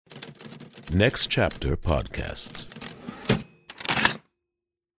Next Chapter Podcasts.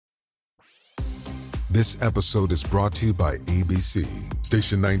 This episode is brought to you by ABC.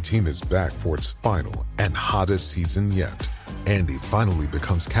 Station 19 is back for its final and hottest season yet. Andy finally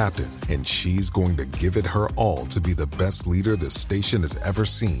becomes captain, and she's going to give it her all to be the best leader the station has ever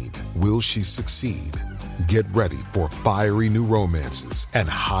seen. Will she succeed? Get ready for fiery new romances and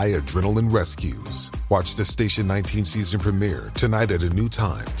high adrenaline rescues. Watch the Station 19 season premiere tonight at a new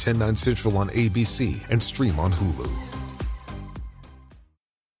time, 10/9 Central on ABC, and stream on Hulu.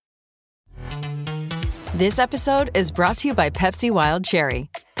 This episode is brought to you by Pepsi Wild Cherry.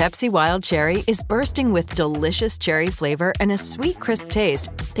 Pepsi Wild Cherry is bursting with delicious cherry flavor and a sweet, crisp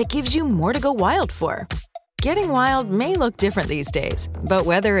taste that gives you more to go wild for. Getting wild may look different these days, but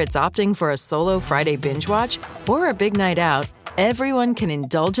whether it's opting for a solo Friday binge watch or a big night out, everyone can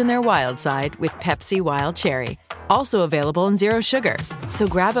indulge in their wild side with Pepsi Wild Cherry. Also available in Zero Sugar. So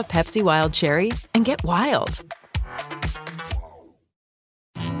grab a Pepsi Wild Cherry and get wild.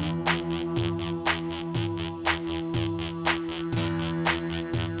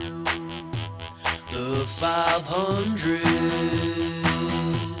 The 500.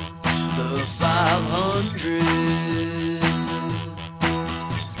 The 500.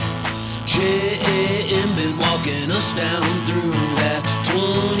 J.A.M. been walking us down through that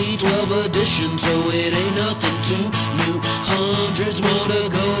 2012 edition, so it ain't nothing too new. Hundreds more to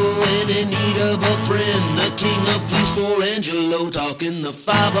go and in need of a friend. The king of fleece for Angelo, talking the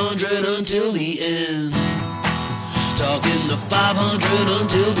 500 until the end. Talking the 500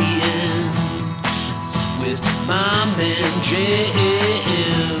 until the end. With my man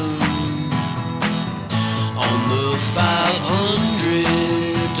J.A.M. on the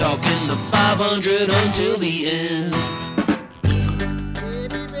 500, talking the 500 until the end.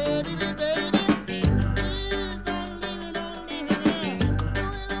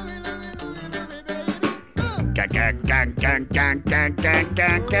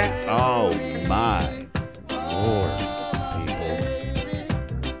 Oh my Lord, people.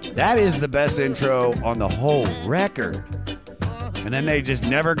 That is the best intro on the whole record. And then they just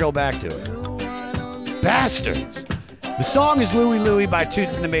never go back to it. Bastards. The song is Louie Louie by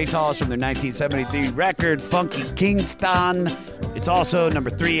Toots and the Maytals from their 1973 record, Funky Kingston. It's also number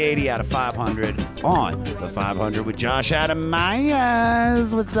 380 out of 500 on the 500 with Josh Adam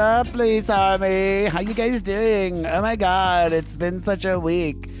Myers. What's up, Police Army? How you guys doing? Oh my God, it's been such a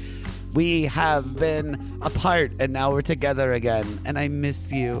week. We have been apart and now we're together again. And I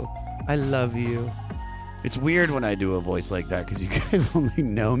miss you. I love you. It's weird when I do a voice like that because you guys only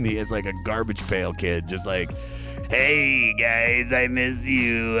know me as like a garbage pail kid. Just like, hey guys, I miss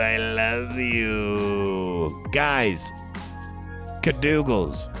you. I love you. Guys,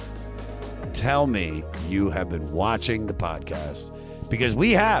 Cadoogles, tell me you have been watching the podcast because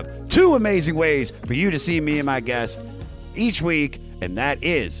we have two amazing ways for you to see me and my guest each week, and that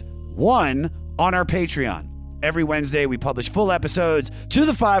is one on our Patreon. Every Wednesday, we publish full episodes to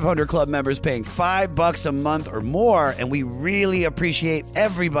the 500 Club members paying $5 a month or more, and we really appreciate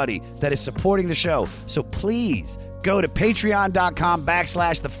everybody that is supporting the show. So please go to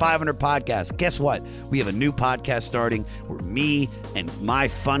patreon.com/the 500 podcast. Guess what? We have a new podcast starting where me and my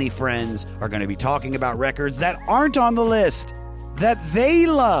funny friends are going to be talking about records that aren't on the list that they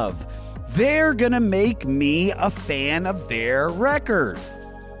love. They're going to make me a fan of their record.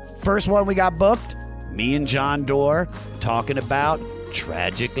 First one we got booked, me and John Doerr talking about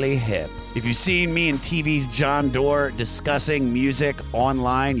Tragically Hip. If you've seen me and TV's John Doerr discussing music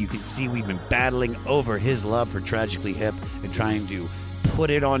online, you can see we've been battling over his love for Tragically Hip and trying to put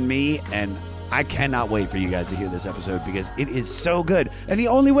it on me. And I cannot wait for you guys to hear this episode because it is so good. And the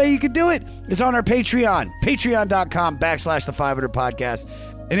only way you can do it is on our Patreon, patreon.com/the 500 podcast.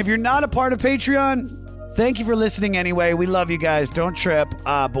 And if you're not a part of Patreon, thank you for listening anyway. We love you guys. Don't trip.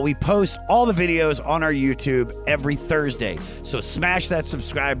 But we post all the videos on our YouTube every Thursday. So smash that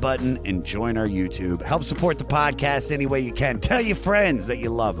subscribe button and join our YouTube. Help support the podcast any way you can. Tell your friends that you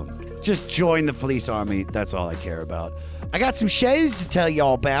love them. Just join the Fleece Army. That's all I care about. I got some shows to tell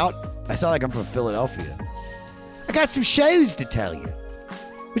y'all about. I sound like I'm from Philadelphia. I got some shows to tell you.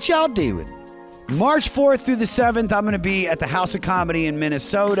 What y'all doing? March 4th through the 7th, I'm going to be at the House of Comedy in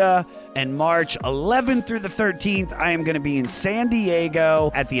Minnesota. And March 11th through the 13th, I am going to be in San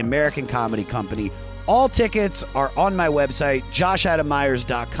Diego at the American Comedy Company. All tickets are on my website,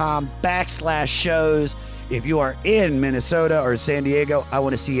 joshadammyers.com/shows. If you are in Minnesota or San Diego, I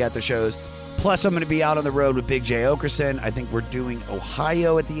want to see you at the shows. Plus, I'm going to be out on the road with Big J. Okerson. I think we're doing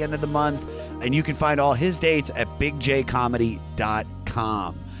Ohio at the end of the month. And you can find all his dates at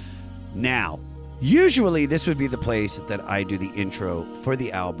bigjcomedy.com. Now, Usually, this would be the place that I do the intro for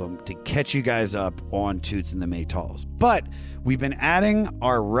the album to catch you guys up on Toots and the Maytals. But we've been adding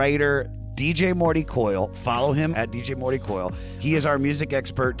our writer, DJ Morty Coyle. Follow him at DJ Morty Coyle. He is our music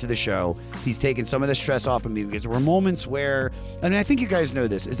expert to the show. He's taken some of the stress off of me because there were moments where, and I think you guys know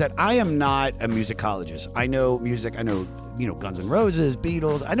this, is that I am not a musicologist. I know music. I know, Guns N' Roses,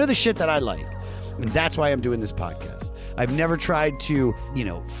 Beatles. I know the shit that I like. And that's why I'm doing this podcast. I've never tried to,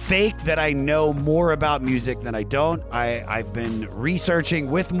 fake that I know more about music than I don't. I've been researching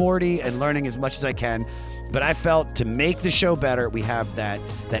with Morty and learning as much as I can. But I felt to make the show better, we have that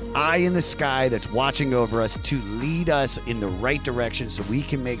eye in the sky that's watching over us to lead us in the right direction so we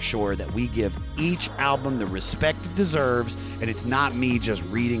can make sure that we give each album the respect it deserves and it's not me just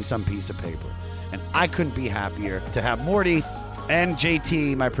reading some piece of paper. And I couldn't be happier to have Morty and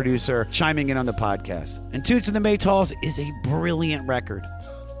JT, my producer, chiming in on the podcast. And Toots and the Maytals is a brilliant record.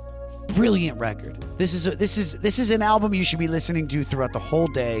 Brilliant record. This is an album you should be listening to throughout the whole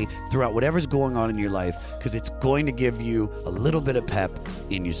day, throughout whatever's going on in your life, because it's going to give you a little bit of pep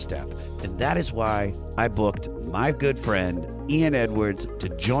in your step. And that is why I booked my good friend Ian Edwards to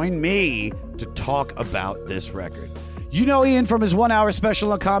join me to talk about this record. You know Ian from his 1-hour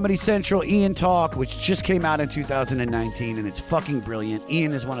special on Comedy Central, Ian Talk, which just came out in 2019, and it's fucking brilliant.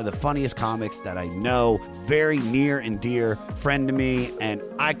 Ian is one of the funniest comics that I know, very near and dear friend to me, and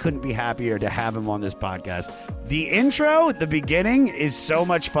I couldn't be happier to have him on this podcast. The intro, the beginning, is so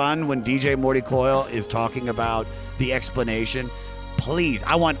much fun when DJ Morty Coyle is talking about the explanation. Please,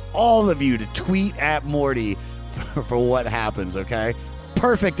 I want all of you to tweet at Morty for what happens, okay?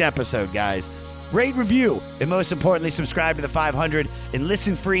 Perfect episode, guys. Rate, review, and most importantly, subscribe to the 500 and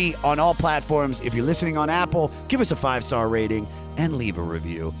listen free on all platforms. If you're listening on Apple, give us a 5-star rating and leave a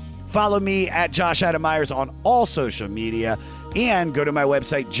review. Follow me at Josh Adam Myers on all social media and go to my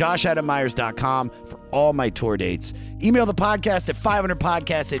website, joshadammyers.com, for all my tour dates. Email the podcast at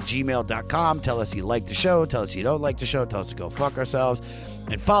 500podcast@gmail.com. Tell us you like the show. Tell us you don't like the show. Tell us to go fuck ourselves.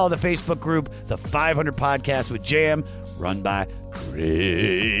 And follow the Facebook group, The 500 Podcast with Jam, run by Crazy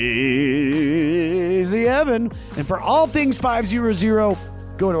Evan. And for all things 500,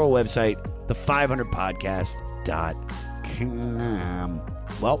 go to our website, the500podcast.com.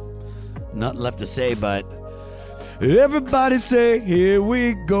 Well, nothing left to say, but everybody say, here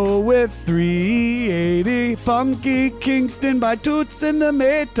we go with 380. Funky Kingston by Toots and the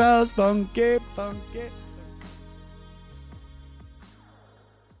Maytals. Funky, funky.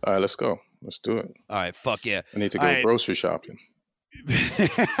 All right, let's go. Let's do it. All right, fuck yeah. I need to go grocery shopping.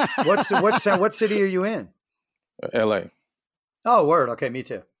 What city are you in? L.A. Oh, word. Okay, me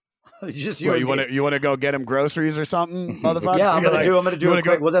too. You want to go get him groceries or something, motherfucker? Yeah, I'm gonna do it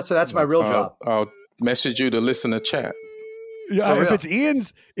quick. Well, that's my real job. I'll message you to listen to chat. Yeah, if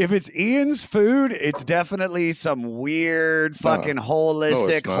it's Ian's food, it's definitely some weird fucking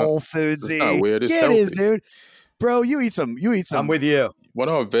holistic Whole Foodsy. It's not weird. It's yeah, healthy. it is, dude. Bro, you eat some. I'm with you. What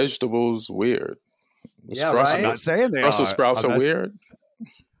are vegetables weird? Yeah, right? I'm not saying they Brussels are. sprouts are weird.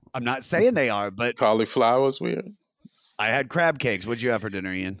 I'm not saying they are, but Cauliflower's weird. I had crab cakes. What'd you have for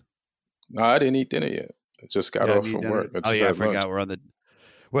dinner, Ian? No, I didn't eat dinner yet. I just got off from work. I forgot. We're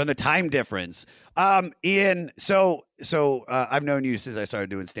on the time difference. Ian, so I've known you since I started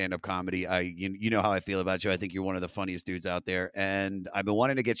doing stand-up comedy. You know how I feel about you. I think you're one of the funniest dudes out there, and I've been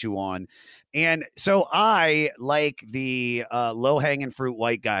wanting to get you on. And so I, like the low-hanging fruit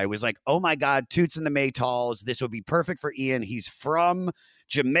white guy, was like, oh my God, Toots and the Maytals. This would be perfect for Ian. He's from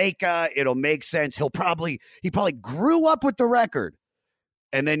Jamaica. It'll make sense. He probably grew up with the record.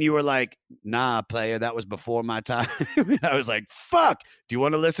 And then you were like, nah, player, that was before my time. I was like, fuck, do you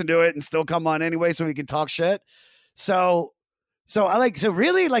want to listen to it and still come on anyway so we can talk shit? So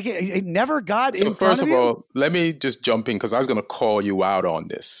really, like, it never got in front of you? First of all, let me just jump in because I was going to call you out on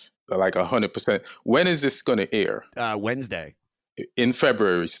this, like 100%. When is this going to air? Wednesday. In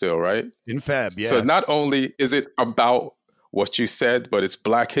February still, right? In Feb, yeah. So not only is it about what you said, but it's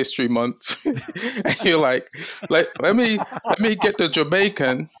Black History Month. And you're like, let me get the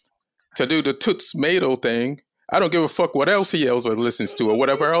Jamaican to do the Toots Maytals thing. I don't give a fuck what else he else listens to or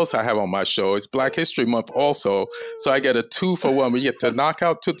whatever else I have on my show. It's Black History Month also. So I get a 2-for-1. We get to knock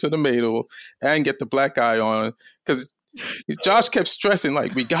out Toots and the Maytals and get the black guy on. Because Josh kept stressing,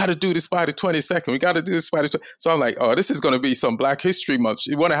 like, we got to do this by the 22nd. We got to do this by the 22nd. So I'm like, oh, this is going to be some Black History Month.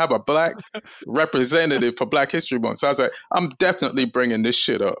 You want to have a Black representative for Black History Month. So I was like, I'm definitely bringing this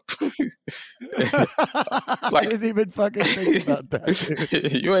shit up. I didn't even fucking think about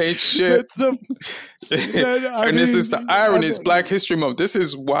that. You ain't shit. And this is the irony. It's Black History Month. This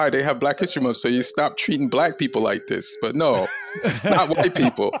is why they have Black History Month. So you stop treating Black people like this. But no, not white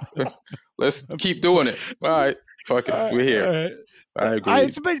people. Let's keep doing it. All right. Fuck it, we're here. I agree.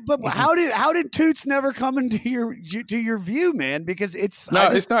 But how did Toots never come into your view, man? Because it's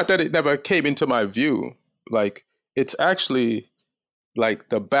not that it never came into my view. Like, it's actually like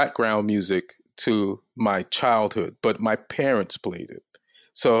the background music to my childhood, but my parents played it.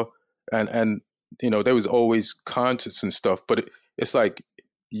 So and there was always concerts and stuff, but it's like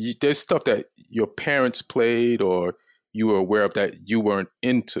there's stuff that your parents played or you were aware of that you weren't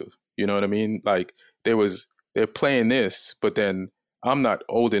into. You know what I mean? Like they're playing this, but then I'm not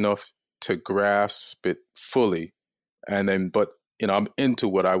old enough to grasp it fully. But I'm into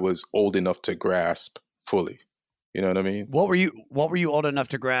what I was old enough to grasp fully. You know what I mean? What were you old enough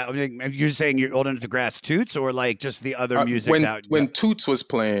to grasp? I mean, you're saying you're old enough to grasp Toots, or like just the other music? When Toots was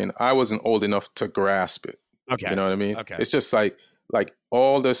playing, I wasn't old enough to grasp it. Okay. You know what I mean? Okay. It's just like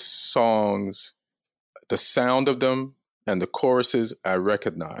all the songs, the sound of them and the choruses I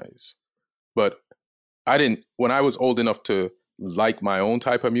recognize. But when I was old enough to like my own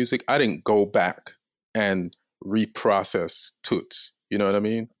type of music, I didn't go back and reprocess Toots. You know what I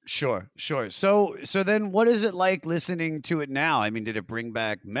mean? Sure. So then what is it like listening to it now? I mean, did it bring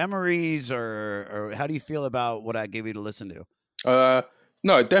back memories or how do you feel about what I gave you to listen to?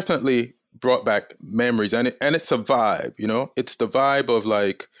 No, it definitely brought back memories and it's a vibe, It's the vibe of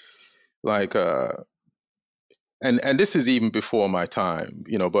and this is even before my time,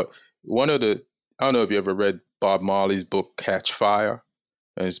 but I don't know if you ever read Bob Marley's book Catch Fire,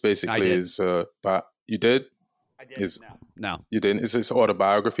 and it's basically you did? I did. No. You didn't. It's his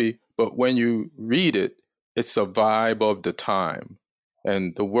autobiography, but when you read it, it's a vibe of the time,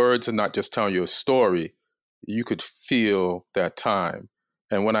 and the words are not just telling you a story. You could feel that time,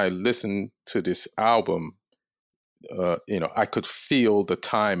 and when I listened to this album, I could feel the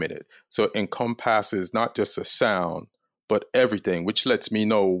time in it. So it encompasses not just the sound, but everything, which lets me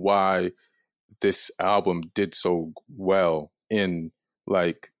know why this album did so well in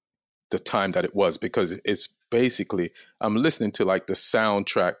like the time that it was, because it's basically, I'm listening to like the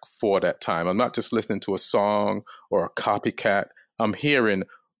soundtrack for that time. I'm not just listening to a song or a copycat. I'm hearing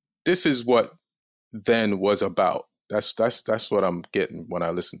this is what then was about. That's what I'm getting when I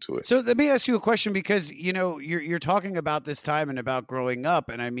listen to it. So let me ask you a question, because you're talking about this time and about growing up,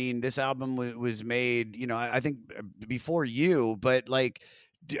 and I mean this album was made I think before you, but like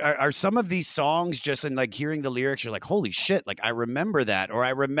are some of these songs just in like hearing the lyrics, you're like, holy shit, like I remember that, or I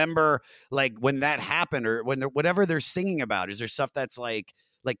remember like when that happened, or when whatever they're singing about? Is there stuff that's like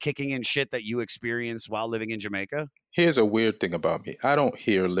kicking in shit that you experienced while living in Jamaica? Here's a weird thing about me. I don't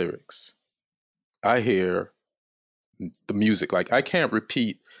hear lyrics. I hear the music. Like I can't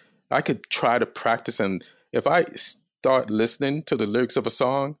repeat. I could try to practice, and if I start listening to the lyrics of a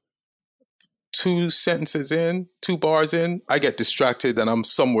song, 2 sentences in, 2 bars in, I get distracted and I'm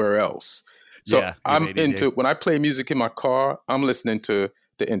somewhere else. So yeah, I'm into, when I play music in my car, I'm listening to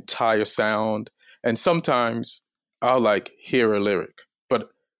the entire sound. And sometimes I'll like hear a lyric. But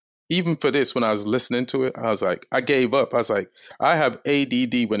even for this, when I was listening to it, I was like, I gave up. I was like, I have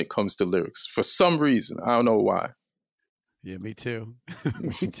ADD when it comes to lyrics for some reason. I don't know why. Yeah, me too.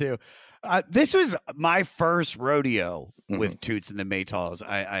 Me too. This was my first rodeo with Toots and the Maytals.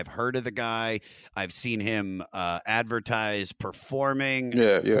 I've heard of the guy. I've seen him advertise performing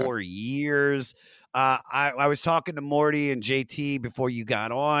for years. I was talking to Morty and JT before you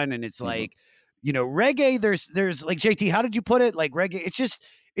got on, and it's like, reggae, there's like, JT, how did you put it? Like reggae, it's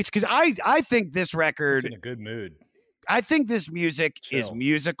because I think this record, it's in a good mood. I think this music is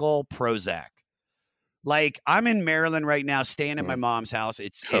musical Prozac. Like I'm in Maryland right now, staying at my mom's house.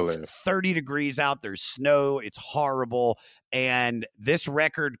 It's 30 degrees out. There's snow. It's horrible. And this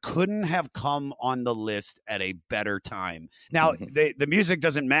record couldn't have come on the list at a better time. Now, the music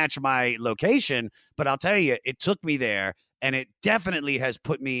doesn't match my location, but I'll tell you, it took me there, and it definitely has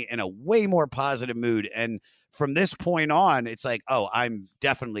put me in a way more positive mood. And from this point on, it's like, oh, I'm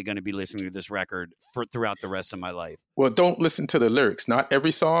definitely going to be listening to this record throughout the rest of my life. Well, don't listen to the lyrics. Not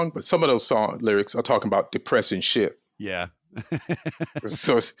every song, but some of those song lyrics are talking about depressing shit. Yeah.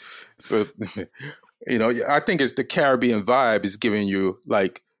 so I think it's the Caribbean vibe is giving you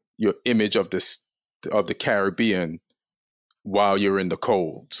like your image of the Caribbean while you're in the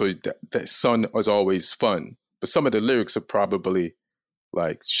cold. So that sun is always fun. but some of the lyrics are probably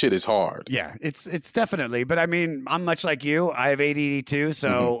like shit is hard. Yeah, it's definitely. But I mean, I'm much like you. I have ADD too,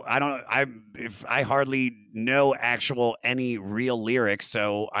 so I hardly know any real lyrics,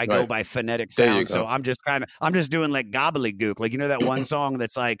 so I go by phonetic sound. So I'm just doing like gobbledygook, like that one song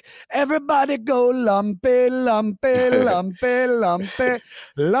that's like everybody go lumpy, lumpy, lumpy, lumpy,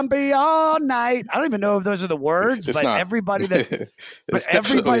 lumpy all night. I don't even know if those are the words, it's but not. Everybody that it's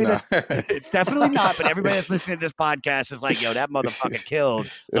definitely not. It's definitely not. But everybody that's listening to this podcast is like, yo, that motherfucker killed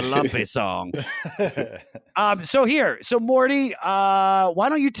the lumpy song. So Morty, why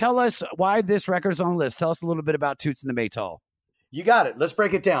don't you tell us why this record's on the list? Tell us a little bit about Toots and the Maytals. You got it. Let's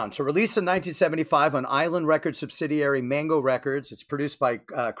break it down. So released in 1975 on Island Records subsidiary Mango Records. It's produced by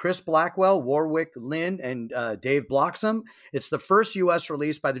Chris Blackwell, Warwick Lynn, and Dave Bloxham. It's the first U.S.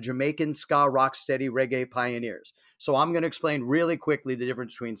 release by the Jamaican ska rocksteady reggae pioneers. So I'm going to explain really quickly the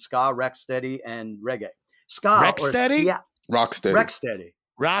difference between ska, rocksteady, and reggae. Ska Rocksteady? Rocksteady.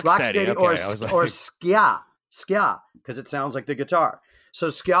 Rocksteady, okay. or ska, because it sounds like the guitar. So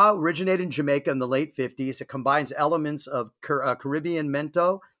ska originated in Jamaica in the late 50s. It combines elements of Caribbean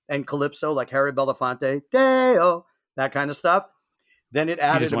mento and calypso, like Harry Belafonte, Deo, that kind of stuff. Then it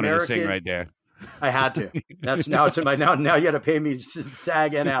added you just wanted American. To sing right there. I had to. That's now it's in my now. You got to pay me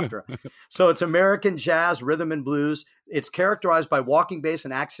SAG and after. So it's American jazz, rhythm and blues. It's characterized by walking bass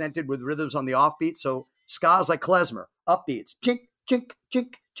and accented with rhythms on the offbeat. So ska is like klezmer, upbeats, chink, chink,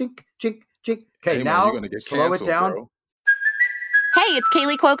 chink, chink, chink, chink. Okay, hey, now man, slow it down. Bro. Hey, it's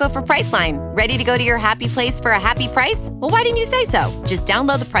Kaylee Cuoco for Priceline. Ready to go to your happy place for a happy price? Well, why didn't you say so? Just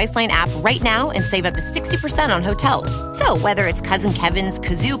download the Priceline app right now and save up to 60% on hotels. So whether it's Cousin Kevin's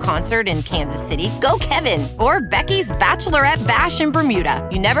Kazoo Concert in Kansas City, go Kevin, or Becky's Bachelorette Bash in Bermuda,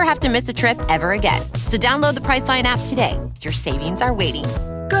 you never have to miss a trip ever again. So download the Priceline app today. Your savings are waiting.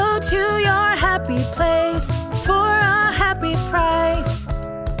 Go to your happy place for a happy price.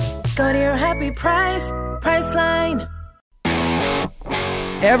 Go to your happy price, Priceline.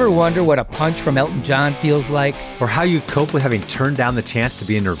 Ever wonder what a punch from Elton John feels like? Or how you'd cope with having turned down the chance to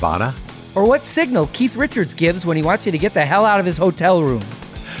be in Nirvana? Or what signal Keith Richards gives when he wants you to get the hell out of his hotel room?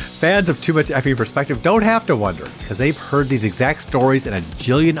 Fans of Too Much Effing Perspective don't have to wonder, because they've heard these exact stories and a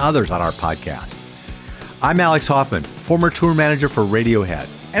jillion others on our podcast. I'm Alex Hoffman, former tour manager for Radiohead.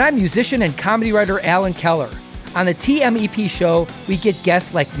 And I'm musician and comedy writer Alan Keller. On the TMEP show, we get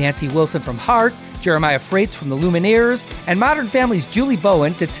guests like Nancy Wilson from Heart, Jeremiah Freites from the Lumineers, and Modern Family's Julie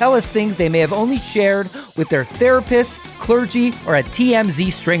Bowen to tell us things they may have only shared with their therapist, clergy, or a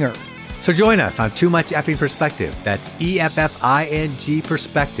TMZ stringer. So join us on Too Much Effing Perspective. That's EFFING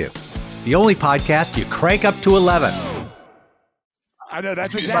Perspective. The only podcast you crank up to 11. I know,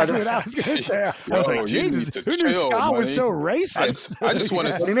 that's exactly what I was going to say. I was like, Jesus, who knew ska was so racist? I just want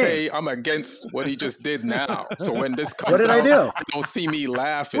to say I'm against what he just did now. So when this comes what did I do? Don't see me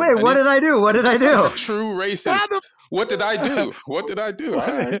laughing. Wait, what did I do? What did I do? Like true racist. What did I do? What did I do? All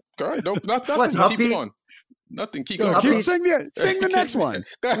right. Nothing. What's keep going. Nothing. Keep going. Sing the next one.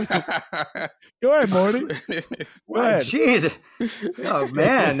 Go ahead, Morty. Go ahead. Jeez. Oh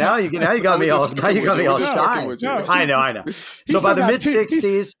man, now you got me all shy. I know. So by the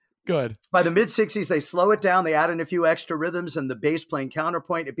mid-60s, good. By the mid-60s, they slow it down. They add in a few extra rhythms and the bass playing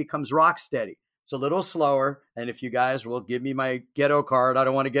counterpoint. It becomes rock steady. It's a little slower. And if you guys will give me my ghetto card, I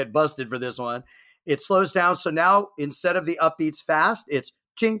don't want to get busted for this one. It slows down. So now instead of the upbeats fast, it's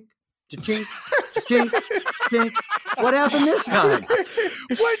chink, chink, chink, chink. What happened this time?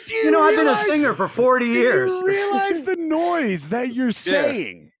 What do you I've been a singer for 40 years. You realize the noise that you're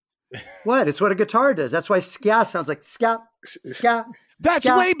saying? What? It's what a guitar does. That's why ska sounds like ska, ska. That's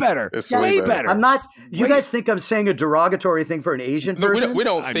way better. It's way better. I'm not. You guys think I'm saying a derogatory thing for an Asian person? We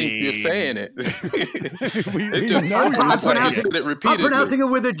don't think you're saying it. we just know I'm pronouncing it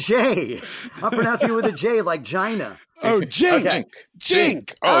with a J. I'm pronouncing it with a J, like Gina. Oh, jink. Okay.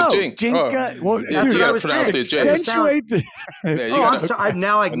 Jink. Oh, jink. Jink. Well, you got to pronounce it J. Accentuate the... I'm sorry.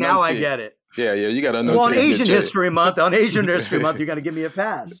 Now I get it. Yeah, you got to know. Well, on Asian History Month, you got to give me a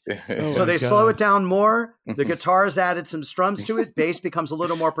pass. So they slow it down more. The guitars added some strums to it. Bass becomes a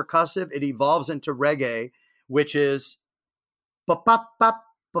little more percussive. It evolves into reggae, which is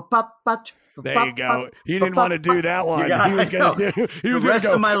There you go. He didn't want to do that one. He was going to do. The rest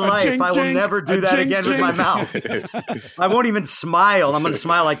of my life, I will never do that again with my mouth. I won't even smile. I'm going to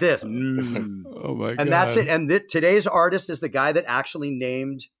smile like this. Oh my God! And that's it. And today's artist is the guy that actually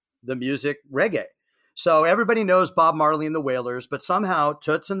named the music reggae. So everybody knows Bob Marley and the Wailers, but somehow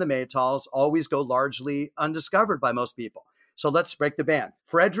Toots and the Maytals always go largely undiscovered by most people. So let's break the band.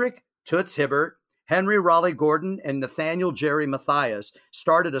 Frederick Toots Hibbert Henry Raleigh Gordon and Nathaniel Jerry Matthias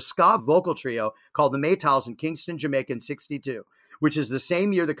started a ska vocal trio called the Maytals in Kingston, Jamaica in 1962, which is the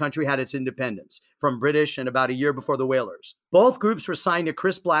same year the country had its independence from British and about a year before the Wailers. Both groups were signed to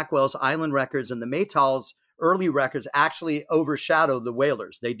Chris Blackwell's Island Records, and the Maytals' early records actually overshadowed the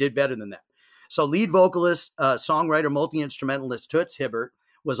Wailers. They did better than that. So lead vocalist, songwriter, multi-instrumentalist Toots Hibbert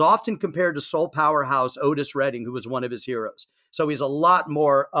was often compared to soul powerhouse Otis Redding, who was one of his heroes. So he's a lot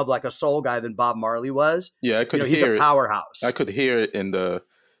more of like a soul guy than Bob Marley was. Yeah, I could hear he's a powerhouse. I could hear it in the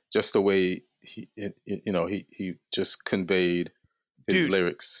way he just conveyed his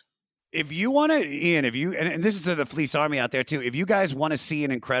lyrics. If you want to, Ian, and this is to the Fleece Army out there too. If you guys want to see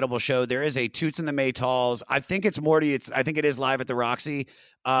an incredible show, there is a Toots and the Maytals. I think it's Morty. I think it is live at the Roxy.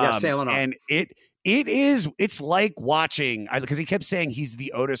 Sailing on. And it's like watching, because he kept saying he's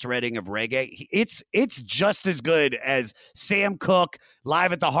the Otis Redding of reggae. It's just as good as Sam Cooke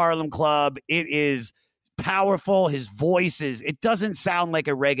live at the Harlem Club. It is powerful. His voice it doesn't sound like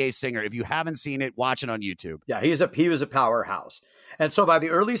a reggae singer. If you haven't seen it, watch it on YouTube. Yeah, he was a powerhouse. And so by the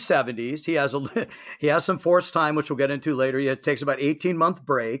early 70s, he has some forced time, which we'll get into later. He takes about 18-month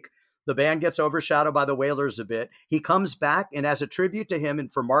break. The band gets overshadowed by the Wailers a bit. He comes back, and as a tribute to him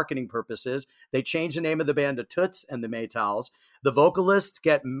and for marketing purposes, they change the name of the band to Toots and the Maytals. The vocalists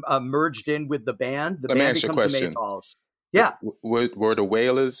get merged in with the band. The band becomes the Maytals. Yeah. Were the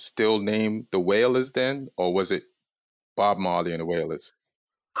Wailers still named the Wailers then, or was it Bob Marley and the Wailers?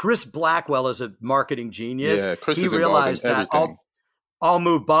 Chris Blackwell is a marketing genius. Yeah, Chris he is realized involved in that everything. I'll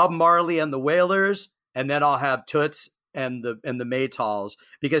move Bob Marley and the Wailers, and then I'll have Toots and the Maytals,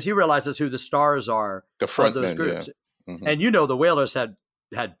 because he realizes who the stars are. The front of those groups. Yeah. Mm-hmm. And the Wailers had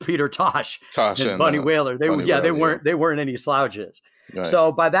Peter Tosh and Bunny Wailer. They weren't any slouches. Right.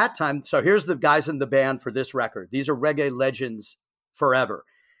 So by that time, here's the guys in the band for this record. These are reggae legends forever.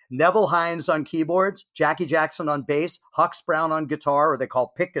 Neville Hines on keyboards, Jackie Jackson on bass, Hux Brown on guitar, or they call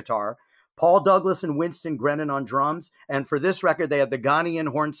pick guitar, Paul Douglas and Winston Grennan on drums. And for this record, they have the Ghanaian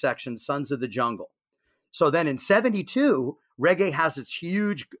horn section, Sons of the Jungle. So then in 1972, reggae has this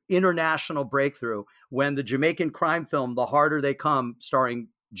huge international breakthrough when the Jamaican crime film, The Harder They Come, starring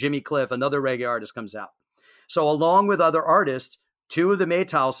Jimmy Cliff, another reggae artist, comes out. So along with other artists, 2 of the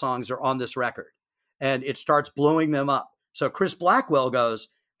Maytals songs are on this record, and it starts blowing them up. So Chris Blackwell goes,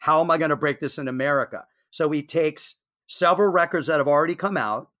 how am I going to break this in America? So he takes several records that have already come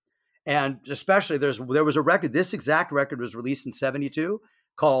out, and especially there was a record, this exact record was released in 1972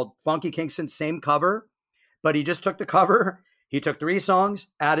 called Funky Kingston, same cover. But he just took the cover. He took 3 songs,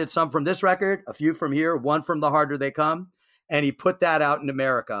 added some from this record, a few from here, 1 from The Harder They Come, and he put that out in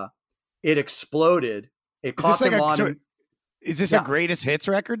America. It exploded. It caught them on. So is this a greatest hits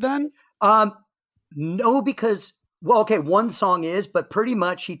record then? No, because, one song is, but pretty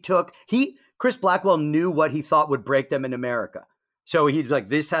much Chris Blackwell knew what he thought would break them in America. So he's like,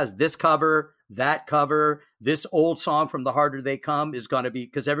 this has this cover, that cover, this old song from The Harder They Come is going to be,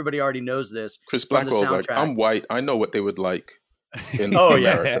 because everybody already knows this. Chris Blackwell's like, I'm white. I know what they would like in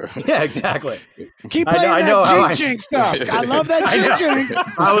America. Yeah, exactly. Keep playing that jing stuff. I love that jing.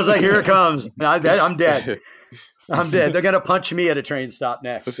 I was like, here it comes. I'm dead. I'm dead. They're going to punch me at a train stop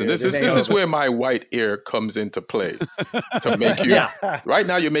next. Listen, this is where my white ear comes into play to make you. Right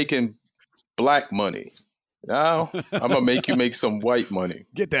now, you're making black money. Now I'm gonna make you make some white money.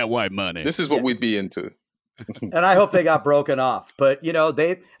 Get that white money. This is what we'd be into. And I hope they got broken off. But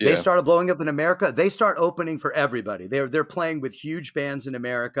they started blowing up in America. They start opening for everybody. They're playing with huge bands in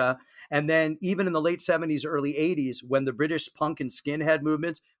America. And then even in the late 70s, early 80s, when the British punk and skinhead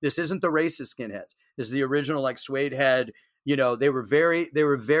movements, this isn't the racist skinheads. This is the original like Suede Head. They were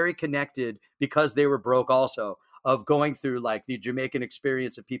very connected because they were broke also, of going through like the Jamaican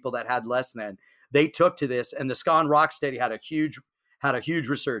experience of people that had less than. They took to this, and the ska and rocksteady had a huge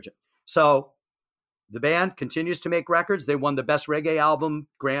resurgence. So the band continues to make records. They won the Best Reggae Album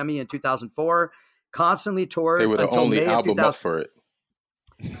Grammy in 2004. Constantly toured. They were the only album up for it.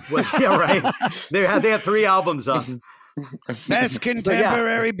 Right. They had 3 albums on. Best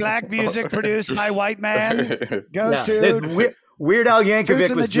contemporary black music produced by white man goes to Weird Al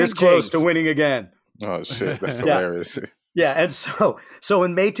Yankovic was this close to winning again. Oh shit, that's hilarious. Yeah, and so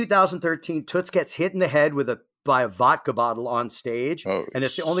in May 2013, Toots gets hit in the head by a vodka bottle on stage, and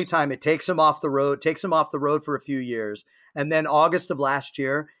it's the only time it takes him off the road for a few years. And then August of last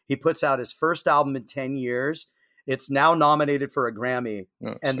year, he puts out his first album in 10 years. It's now nominated for a Grammy,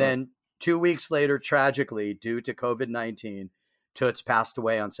 then 2 weeks later, tragically, due to COVID-19, Toots passed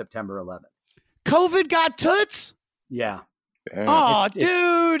away on September 11th. COVID got Toots? Yeah. Damn. Oh,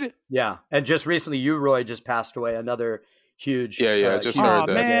 dude. Yeah, and just recently, Roy just passed away. Another huge. I just heard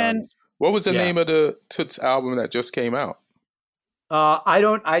that. Man. What was the name of the Toots album that just came out? I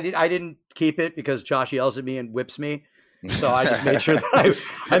didn't keep it because Josh yells at me and whips me. So I just made sure that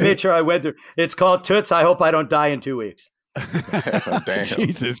I made sure I went through. It's called Toots. I hope I don't die in 2 weeks. Damn.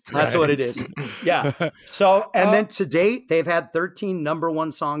 Jesus Christ. That's what it is. Yeah. So, and then to date, they've had 13 number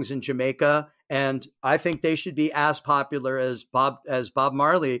one songs in Jamaica, and I think they should be as popular as Bob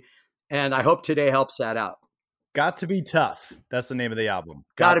Marley. And I hope Today helps that out. Got to Be Tough. That's the name of the album.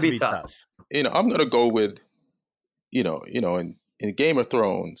 Got to be tough. I'm gonna go with, in Game of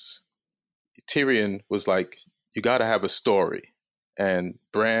Thrones, Tyrion was like, you got to have a story, and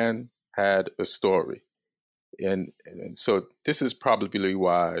Bran had a story, and so this is probably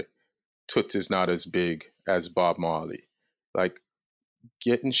why Toots is not as big as Bob Marley. Like,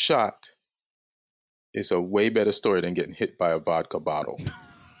 getting shot is a way better story than getting hit by a vodka bottle.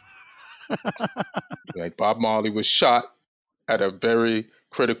 Like, Bob Marley was shot at a very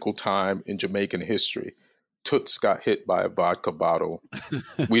critical time in Jamaican history. Toots got hit by a vodka bottle.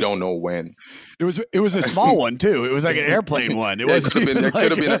 We don't know when. It was a small one too. It was like an airplane one. It could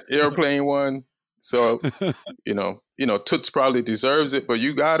have been an airplane one. So, Toots probably deserves it, but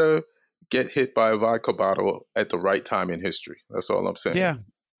you gotta get hit by a vodka bottle at the right time in history. That's all I'm saying. Yeah.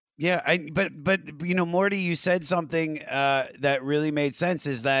 Yeah, but Morty, you said something that really made sense.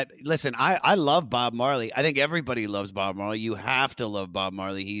 Is that, listen, I love Bob Marley. I think everybody loves Bob Marley. You have to love Bob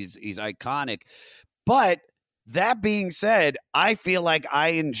Marley. He's iconic. But that being said, I feel like I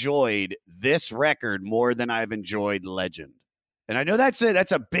enjoyed this record more than I've enjoyed Legend. And I know that's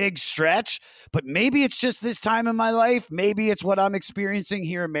a big stretch, but maybe it's just this time in my life. Maybe it's what I'm experiencing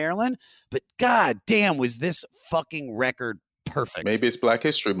here in Maryland. But god damn, was this fucking record perfect. Maybe it's Black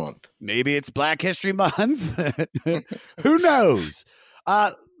History Month. Who knows?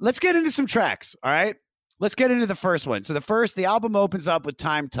 Let's get into some tracks. All right. Let's get into the first one. So the album opens up with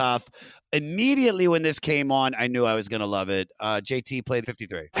Time Tough. Immediately when this came on, I knew I was going to love it. JT, played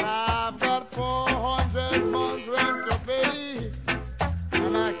 53. I've got 400 months rent to pay,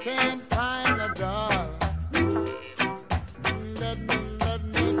 and I can't find a dollar. Let me tell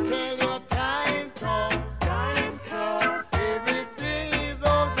you, time tough. Everything is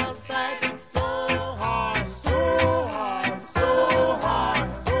on the side. It's so hard.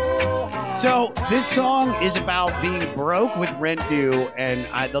 So this song is about being broke with rent due, and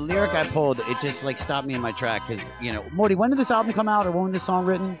the lyric I pulled, it just like stopped me in my track because, Morty, when did this album come out, or when was this song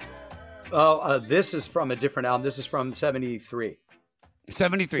written? Oh, this is from a different album. This is from 73.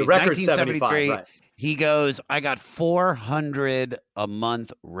 73. The record's 1973. 75, right. He goes, I got $400 a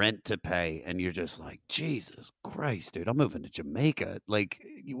month rent to pay. And you're just like, Jesus Christ, dude, I'm moving to Jamaica. Like,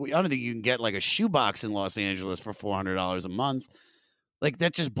 I don't think you can get like a shoebox in Los Angeles for $400 a month. Like,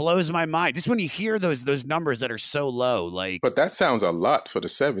 that just blows my mind. Just when you hear those numbers that are so low, like. But that sounds a lot for the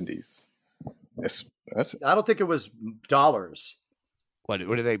 70s. I don't think it was dollars. What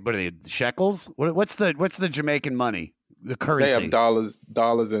are they? Shekels? What's the Jamaican money? The currency. They have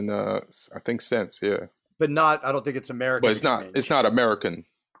dollars and I think cents. Yeah, but not. I don't think it's American. But it's not. exchange. It's not American.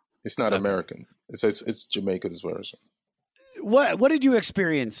 It's not American. It's Jamaica's version. What did you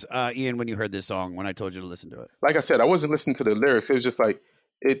experience, Ian, when you heard this song? When I told you to listen to it, like I said, I wasn't listening to the lyrics. It was just like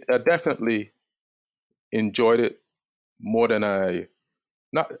I definitely enjoyed it more than I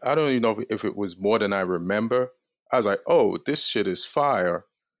don't even know if it was more than I remember. I was like, oh, this shit is fire,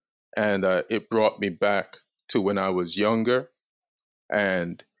 and it brought me back to when I was younger.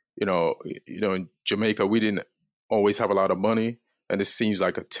 And in Jamaica, we didn't always have a lot of money, and this seems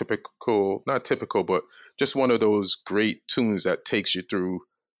like a not typical, but just one of those great tunes that takes you through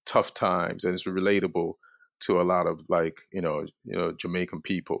tough times, and it's relatable to a lot of Jamaican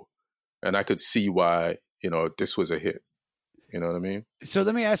people. And I could see why this was a hit. You know what I mean? So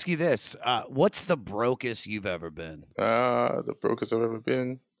let me ask you this: what's the brokest you've ever been? The brokest I've ever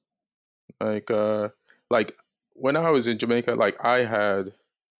been, like when I was in Jamaica, like I had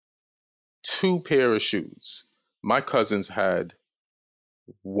 2 pair of shoes. My cousins had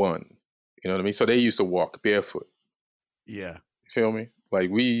 1. You know what I mean? So they used to walk barefoot. Yeah. You feel me?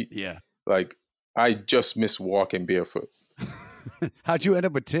 Like I just missed walking barefoot. How'd you end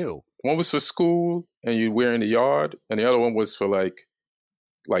up with 2? One was for school and you wear in the yard, and the other one was for like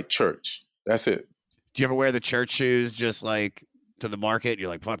church. That's it. Do you ever wear the church shoes just like to the market? You're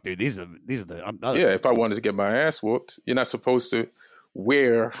like, fuck, dude, these are the. Yeah, if I wanted to get my ass whooped, you're not supposed to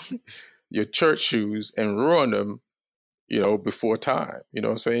wear your church shoes and ruin them, before time. You know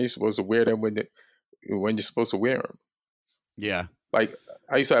what I'm saying? You're supposed to wear them when you're supposed to wear them. Yeah. Like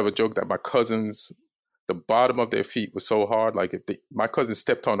I used to have a joke that my cousins, the bottom of their feet was so hard. Like if my cousin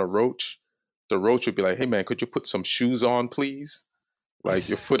stepped on a roach, the roach would be like, "Hey man, could you put some shoes on, please?" Like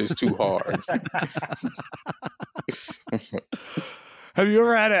your foot is too hard. Have you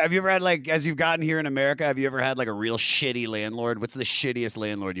ever had like, as you've gotten here in America, have you ever had like a real shitty landlord? What's the shittiest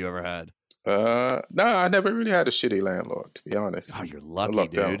landlord you ever had? No, I never really had a shitty landlord, to be honest. Oh, you're lucky,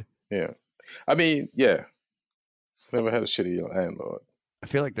 dude. Out. Yeah. I mean, yeah. Never had a shitty landlord. I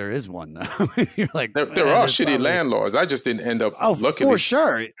feel like there is one though. You're like, there are shitty landlords. I just didn't end up for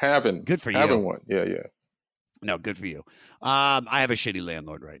sure having one. Yeah. No, good for you. I have a shitty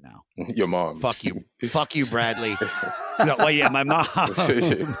landlord right now. Your mom. Fuck you, Bradley. No, well, yeah, my mom.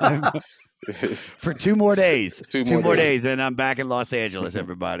 For 2 more days. Two more days, and I'm back in Los Angeles,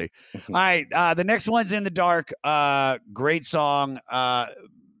 everybody. All right, the next one's In the Dark. Great song.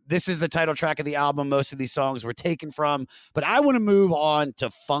 This is the title track of the album. Most of these songs were taken from, but I want to move on to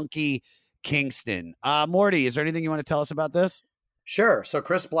Funky Kingston. Morty, is there anything you want to tell us about this? Sure. So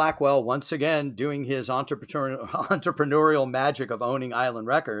Chris Blackwell, once again, doing his entrepreneurial magic of owning Island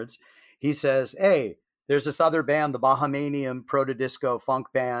Records, he says, hey, there's this other band, the Bahamanian proto-disco funk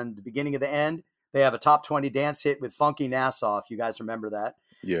band, the beginning of the end. They have a top 20 dance hit with Funky Nassau, if you guys remember that.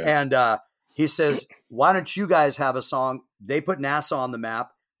 Yeah. And he says, why don't you guys have a song? They put Nassau on the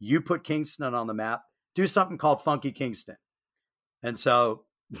map. You put Kingston on the map. Do something called Funky Kingston. And so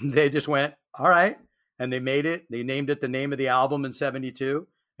they just went, all right. And they made it. They named it the name of the album in 1972.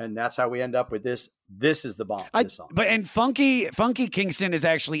 And that's how we end up with this. This is the bomb. This song. But Funky Kingston is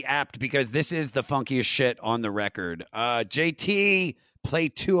actually apt because this is the funkiest shit on the record. JT, play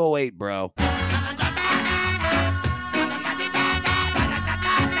 208, bro.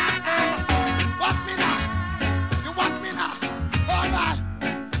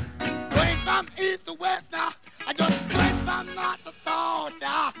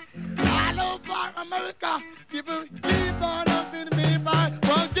 America, people keep on asking me by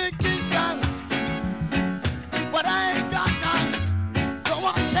Funky Kingston, but I ain't got none, so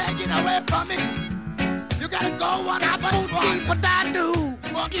won't take it away from me. You gotta go one up and one. What I do?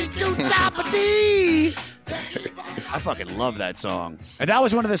 I fucking love that song. And that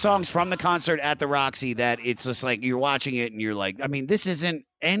was one of the songs from the concert at the Roxy that it's just like you're watching it and you're like, I mean, this isn't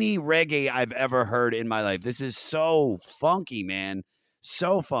any reggae I've ever heard in my life. This is so funky, man.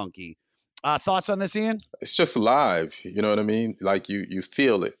 So funky. Thoughts on this, Ian? It's just live. You know what I mean? Like you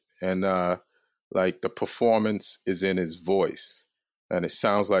feel it. And like the performance is in his voice. And it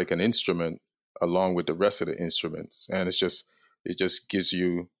sounds like an instrument along with the rest of the instruments. And it just gives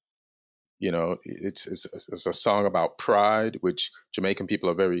you, you know, it's a song about pride, which Jamaican people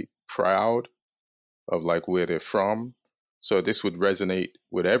are very proud of, like where they're from. So this would resonate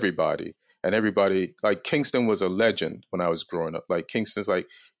with everybody. And everybody, like Kingston was a legend when I was growing up. Like Kingston's like,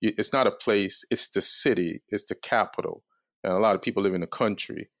 it's not a place, it's the city, it's the capital. And a lot of people live in the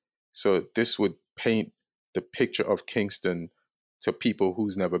country. So this would paint the picture of Kingston to people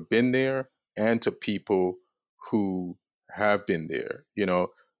who's never been there and to people who have been there, you know.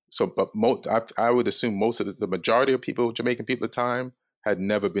 So, but I would assume most of the majority of people, Jamaican people at the time, had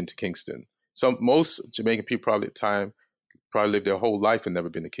never been to Kingston. Most Jamaican people probably at the time probably lived their whole life and never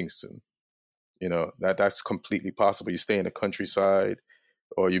been to Kingston. You know, that's completely possible. You stay in the countryside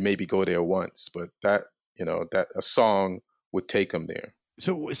or you maybe go there once, but that a song would take them there.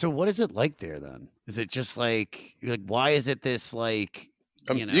 So what is it like there then? Is it just like why is it this like,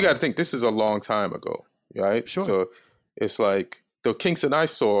 you know? You got to think this is a long time ago, right? Sure. So it's like the Kingston I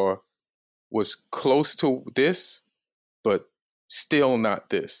saw was close to this, but still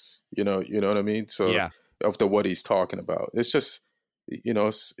not this, you know what I mean? So yeah. Of what he's talking about, it's just, you know,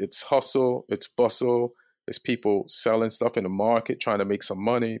 it's hustle, it's bustle, it's people selling stuff in the market, trying to make some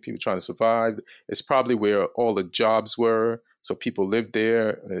money, people trying to survive. It's probably where all the jobs were, so people lived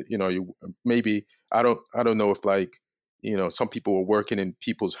there. You know, I don't know if like, you know, some people were working in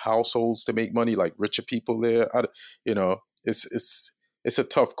people's households to make money, like richer people there. You know, it's a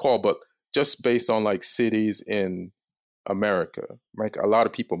tough call, but just based on like cities in America, like a lot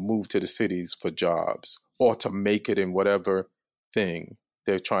of people move to the cities for jobs or to make it in whatever thing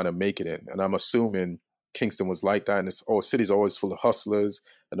they're trying to make it in. And I'm assuming Kingston was like that. And city's always full of hustlers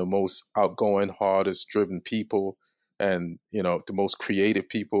and the most outgoing, hardest driven people and, you know, the most creative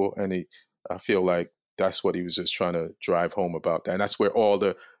people. And I feel like that's what he was just trying to drive home about that. And that's where all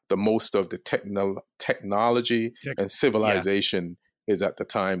the most of the technology and civilization is at the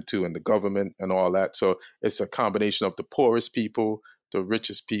time too, and the government and all that. So it's a combination of the poorest people, the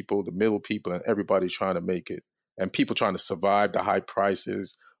richest people, the middle people, and everybody trying to make it. And people trying to survive the high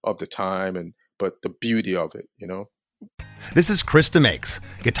prices of the time, but the beauty of it, you know? This is Krista Makes,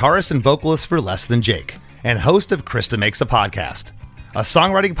 guitarist and vocalist for Less Than Jake, and host of Krista Makes a Podcast, a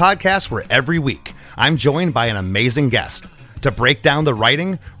songwriting podcast where every week I'm joined by an amazing guest to break down the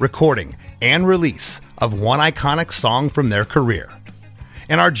writing, recording, and release of one iconic song from their career.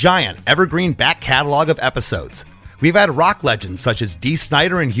 In our giant evergreen back catalog of episodes, we've had rock legends such as Dee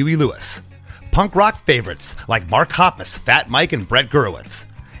Snider and Huey Lewis, punk rock favorites like Mark Hoppus, Fat Mike, and Brett Gurewitz,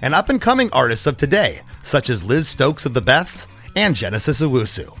 and up-and-coming artists of today such as Liz Stokes of the Beths and Genesis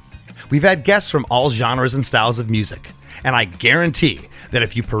Owusu. We've had guests from all genres and styles of music, and I guarantee that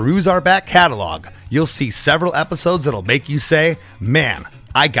if you peruse our back catalog, you'll see several episodes that'll make you say, man,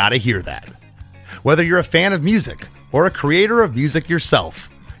 I gotta hear that. Whether you're a fan of music or a creator of music yourself,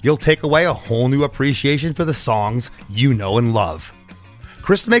 you'll take away a whole new appreciation for the songs you know and love.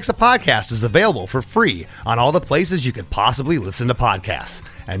 Krista Makes a Podcast is available for free on all the places you could possibly listen to podcasts,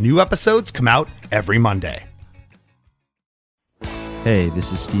 and new episodes come out every Monday. Hey,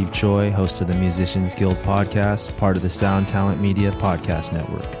 this is Steve Choi, host of the Musicians Guild podcast, part of the Sound Talent Media podcast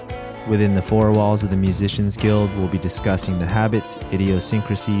network. Within the four walls of the Musicians Guild, we'll be discussing the habits,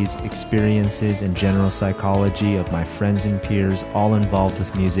 idiosyncrasies, experiences, and general psychology of my friends and peers, all involved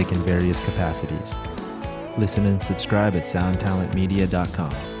with music in various capacities. Listen and subscribe at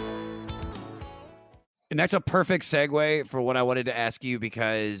soundtalentmedia.com. And that's a perfect segue for what I wanted to ask you,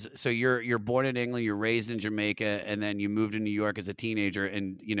 because so you're born in England, you're raised in Jamaica, and then you moved to New York as a teenager.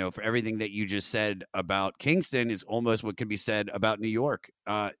 And, you know, for everything that you just said about Kingston is almost what could be said about New York.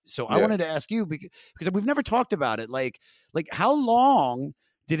 So I wanted to ask you, because we've never talked about it. Like how long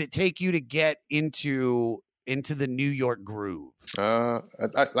did it take you to get into the New York groove?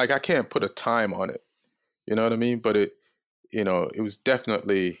 I can't put a time on it. You know what I mean? But it was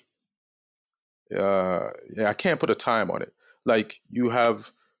definitely, I can't put a time on it. Like you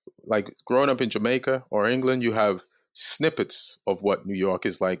have, like growing up in Jamaica or England, you have snippets of what New York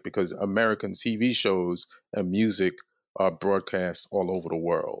is like because American TV shows and music are broadcast all over the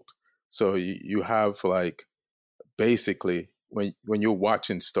world. So you have like, basically when you're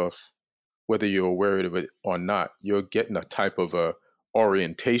watching stuff, whether you're aware of it or not, you're getting a type of a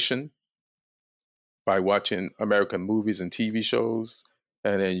orientation by watching American movies and TV shows.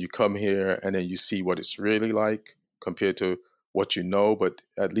 And then you come here and then you see what it's really like compared to what you know, but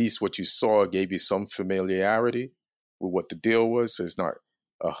at least what you saw gave you some familiarity with what the deal was. So it's not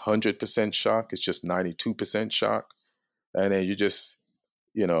 100% shock. It's just 92% shock. And then you just,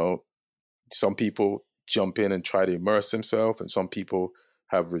 some people jump in and try to immerse themselves, and some people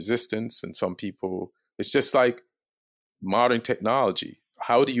have resistance, and some people, it's just like modern technology.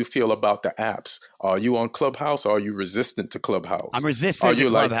 How do you feel about the apps? Are you on Clubhouse or are you resistant to Clubhouse? I'm resistant to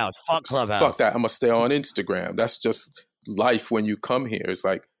Clubhouse. Fuck Clubhouse. Fuck that. I'm going to stay on Instagram. That's just life when you come here. It's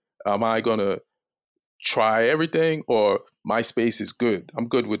like, am I going to try everything, or MySpace is good? I'm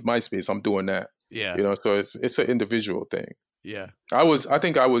good with MySpace. I'm doing that. Yeah. So it's an individual thing. Yeah. I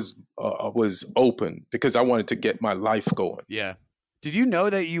think I was open because I wanted to get my life going. Yeah. Did you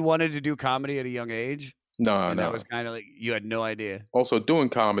know that you wanted to do comedy at a young age? No. That was kind of like, you had no idea. Also, doing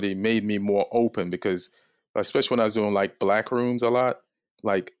comedy made me more open because, especially when I was doing like black rooms a lot,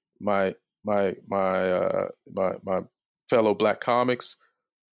 like my fellow black comics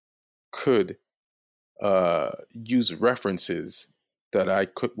could use references that I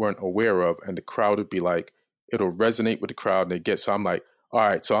weren't aware of, and the crowd would be like, it'll resonate with the crowd, and they get. So I'm like, all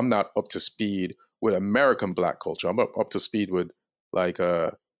right, so I'm not up to speed with American black culture. I'm up to speed with like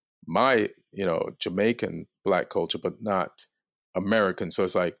my Jamaican black culture, but not American. So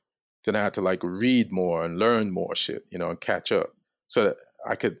it's like, then I had to like read more and learn more shit, and catch up so that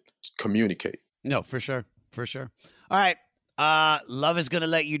I could communicate. No, for sure. All right. Love Is Gonna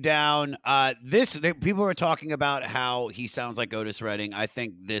Let You Down. People were talking about how he sounds like Otis Redding. I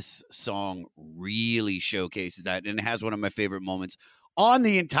think this song really showcases that, and it has one of my favorite moments on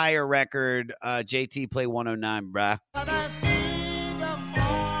the entire record. JT, play 109, bruh.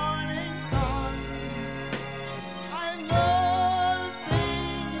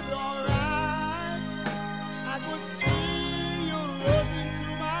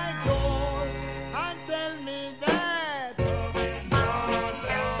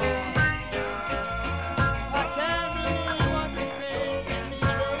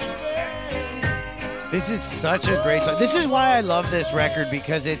 This is such a great song. This is why I love this record,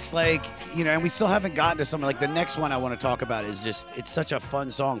 because it's like, and we still haven't gotten to something like the next one I want to talk about is just, it's such a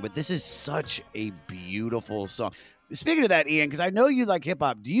fun song, but this is such a beautiful song. Speaking of that, Ian, because I know you like hip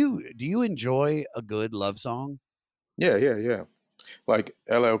hop, do you enjoy a good love song? Yeah. Like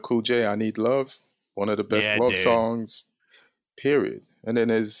LL Cool J, I Need Love, one of the best love songs, period. And then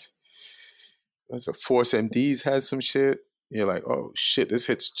there's a Force MDs has some shit. You're like, oh shit, this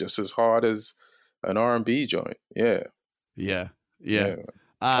hits just as hard as an R&B joint. Yeah. And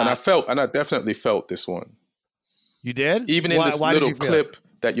And I definitely felt this one. You did? Even in this little clip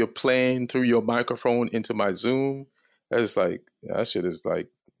that you're playing through your microphone into my Zoom, that's like, that shit is like,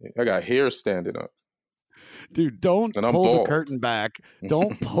 I got hair standing up. Dude, don't pull the curtain back.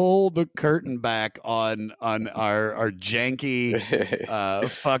 Don't pull the curtain back on our janky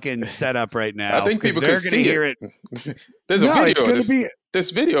fucking setup right now. I think people can see it. There's a video.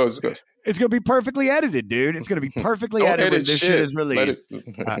 This video is good. It's going to be perfectly edited, dude. It's going to be perfectly edited when this shit is released.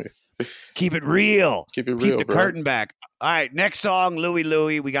 Keep it real. Keep it real, Keep the bro. curtain back. All right, next song, Louie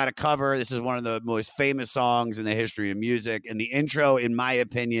Louie, we got to cover. This is one of the most famous songs in the history of music. And the intro, in my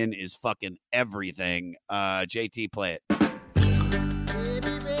opinion, is fucking everything. JT, play it.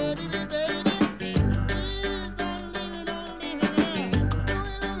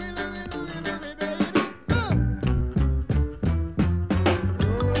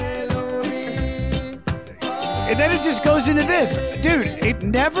 And then it just goes into this. Dude, it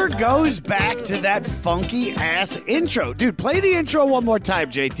never goes back to that funky ass intro. Dude, play the intro one more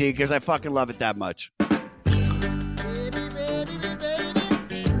time, JT, because I fucking love it that much.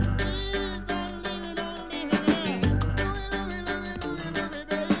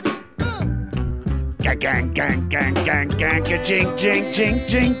 Gang, gang, gang, gang, gang, gang, jing, jing, jing,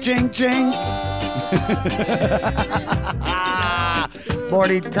 jing, jing, jing.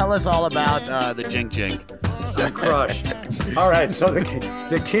 Morty, tell us all about the jing, jing. I'm crushed. All right, so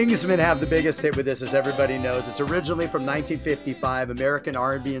the Kingsmen have the biggest hit with this, as everybody knows. It's originally from 1955. American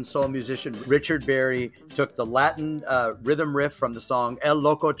R&B and soul musician Richard Berry took the Latin rhythm riff from the song El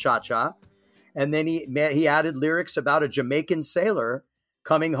Loco Cha-Cha, and then he added lyrics about a Jamaican sailor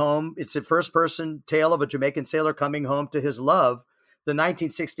coming home. It's a first-person tale of a Jamaican sailor coming home to his love. The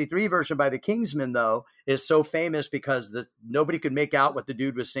 1963 version by the Kingsmen, though, is so famous because nobody could make out what the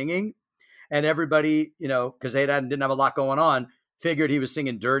dude was singing. And everybody, because they didn't have a lot going on, figured he was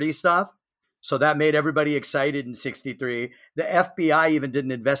singing dirty stuff. So that made everybody excited in 63. The FBI even did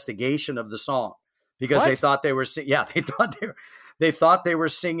an investigation of the song because they thought they were they thought they were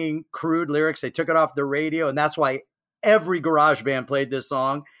singing crude lyrics. They took it off the radio, and that's why every garage band played this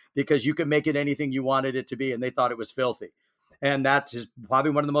song, because you could make it anything you wanted it to be, and they thought it was filthy. And that is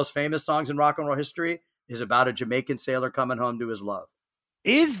probably one of the most famous songs in rock and roll history, is about a Jamaican sailor coming home to his love.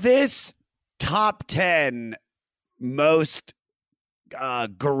 Is this top 10 most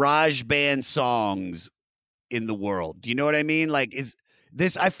garage band songs in the world? Do you know what I mean? Like, is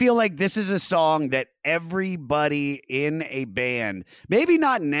this, I feel like this is a song that everybody in a band, maybe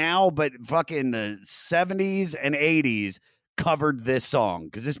not now, but fucking the 70s and 80s, covered this song,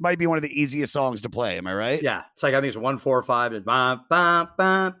 because this might be one of the easiest songs to play. Am I right? Yeah. It's like, I think it's 1, 4, 5. And bam, bam,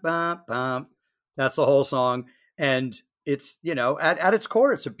 bam, bam, bam. That's the whole song. And it's, at its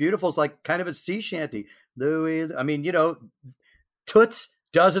core, it's it's like kind of a sea shanty. Louis, I mean, Toots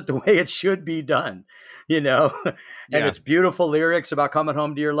does it the way it should be done, and it's beautiful lyrics about coming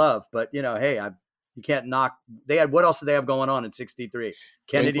home to your love. But, hey, you can't knock. What else did they have going on in 63?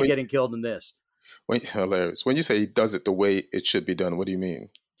 Kennedy getting killed in this. Hilarious. When you say he does it the way it should be done, what do you mean?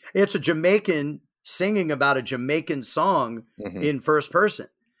 It's a Jamaican singing about a Jamaican song in first person.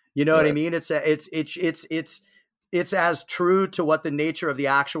 You know what I mean? It's as true to what the nature of the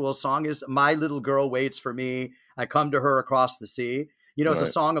actual song is. My little girl waits for me. I come to her across the sea. It's a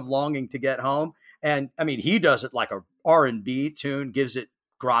song of longing to get home. And I mean, he does it like a R&B tune, gives it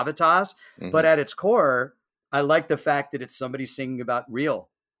gravitas. But at its core, I like the fact that it's somebody singing about real.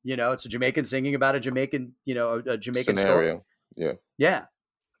 It's a Jamaican singing about a Jamaican, a Jamaican scenario. Story. Yeah.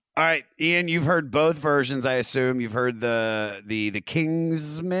 All right, Ian, you've heard both versions, I assume. You've heard the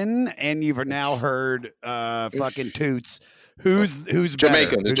Kingsmen, and you've now heard fucking Toots. Who's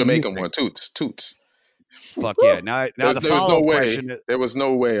Jamaican? Better? The Jamaican one, Toots. Fuck yeah! Now the follow-up question. There was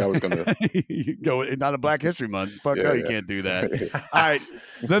no way I was gonna go. Not a Black History Month. Fuck no, you can't do that. All right.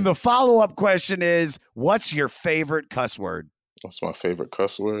 Then the follow-up question is, what's your favorite cuss word? What's my favorite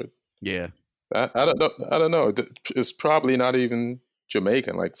cuss word? Yeah, I don't know. It's probably not even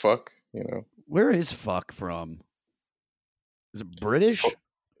Jamaican, like fuck, Where is fuck from? Is it British?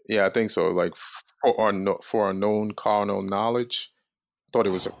 Yeah, I think so. Like for our known carnal knowledge. I thought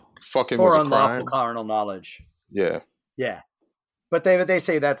it was fucking was a unlawful crime. Carnal knowledge. Yeah. Yeah. But they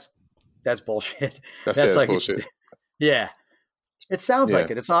say that's bullshit. That's like bullshit. Yeah. It sounds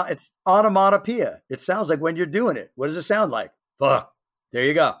like it. It's automatopoeia. It sounds like when you're doing it. What does it sound like? Fuck. There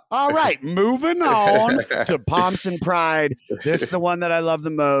you go. All right, moving on to Pomps and Pride. This is the one that I love the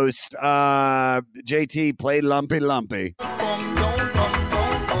most. JT, play Lumpy Lumpy.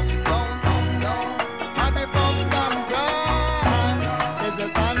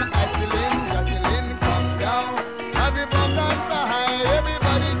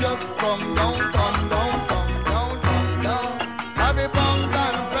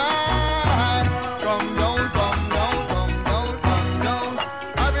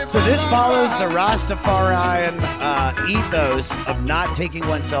 follows the Rastafarian ethos of not taking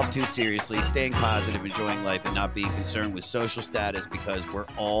oneself too seriously, staying positive, enjoying life, and not being concerned with social status because we're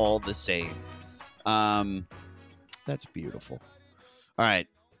all the same. That's beautiful. All right.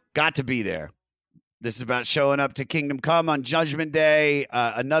 Got to be there. This is about showing up to Kingdom Come on Judgment Day.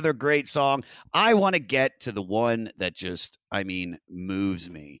 Another great song. I want to get to the one that just, moves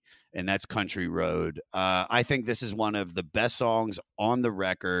me, and that's Country Road. I think this is one of the best songs on the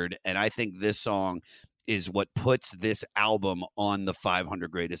record, and I think this song is what puts this album on the 500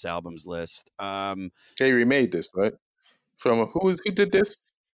 greatest albums list. They remade this, right? Who did this?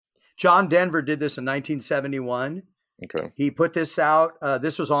 John Denver did this in 1971. Okay. He put this out.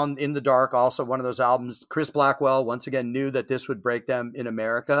 This was on In the Dark, also one of those albums. Chris Blackwell, once again, knew that this would break them in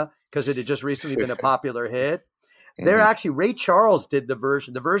America because it had just recently been a popular hit. They're actually, Ray Charles did the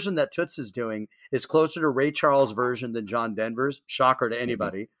version. The version that Toots is doing is closer to Ray Charles' version than John Denver's. Shocker to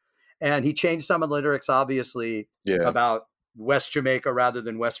anybody. And he changed some of the lyrics, obviously, about West Jamaica rather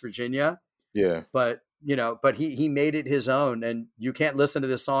than West Virginia. Yeah. But he made it his own, and you can't listen to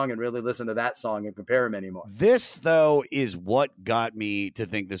this song and really listen to that song and compare them anymore. This, though, is what got me to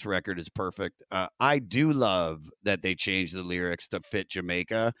think this record is perfect. I do love that they changed the lyrics to fit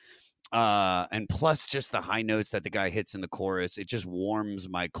Jamaica. And plus just the high notes that the guy hits in the chorus. It just warms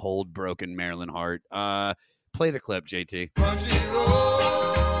my cold, broken Maryland heart. Play the clip, JT.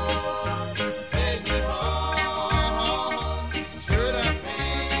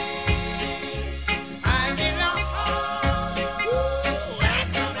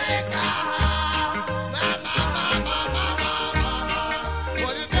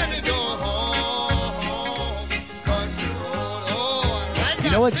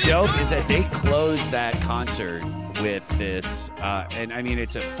 You know what's dope is that they closed that concert with this, and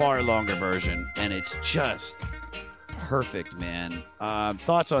it's a far longer version, and it's just perfect, man.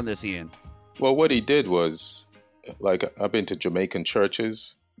 Thoughts on this, Ian? Well, what he did was, like, I've been to Jamaican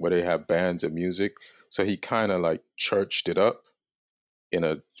churches where they have bands of music, so he kind of like churched it up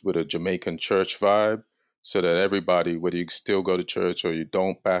with a Jamaican church vibe, so that everybody, whether you still go to church or you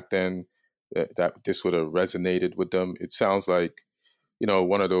don't back then, that this would have resonated with them. It sounds like,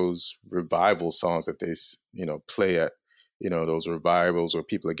 one of those revival songs that they, play at, those revivals where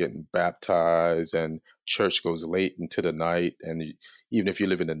people are getting baptized and church goes late into the night. And even if you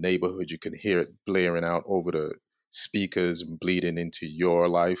live in the neighborhood, you can hear it blaring out over the speakers and bleeding into your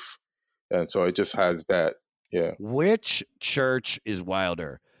life. And so it just has that. Yeah. Which church is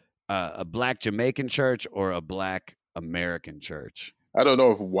wilder, a black Jamaican church or a black American church? I don't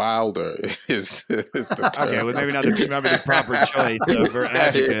know if wilder is the term. Okay, well, maybe not the proper choice for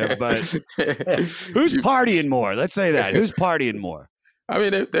adjective, but who's partying more? Let's say that. Who's partying more?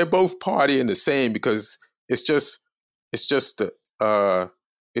 They're both partying the same because it's the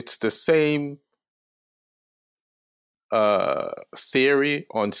same theory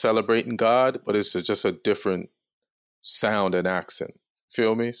on celebrating God, but it's just a different sound and accent.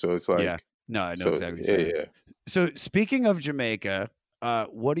 Feel me? So it's like, yeah, no, I know exactly what you're saying. Yeah. So speaking of Jamaica,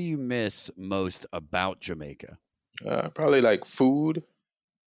 what do you miss most about Jamaica? Probably like food,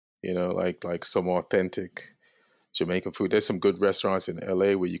 like some authentic Jamaican food. There's some good restaurants in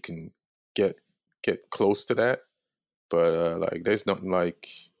LA where you can get close to that, but like there's nothing like,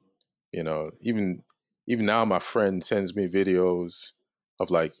 even now my friend sends me videos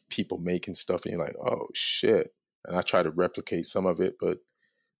of like people making stuff, and you're like, oh shit, and I try to replicate some of it, but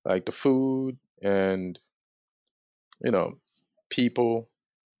like the food and people,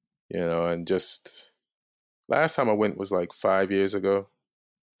 and just last time I went was like 5 years ago,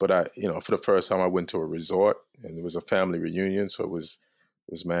 but for the first time I went to a resort and it was a family reunion, so it was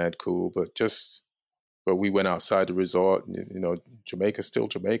mad cool, but we went outside the resort, and Jamaica's still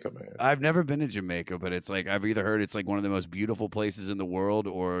Jamaica, man. I've never been to Jamaica, but it's like I've either heard it's like one of the most beautiful places in the world,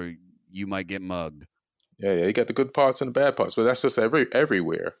 or you might get mugged. Yeah, you got the good parts and the bad parts, but that's just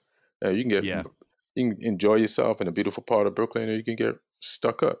everywhere. You can get you can enjoy yourself in a beautiful part of Brooklyn, or you can get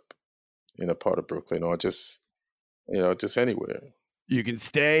stuck up in a part of Brooklyn, or just anywhere. You can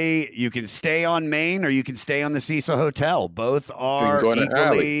stay on Main, or you can stay on the Cecil Hotel. Both are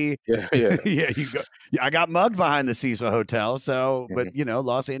equally. Yeah. Yeah. I got mugged behind the Cecil Hotel, so but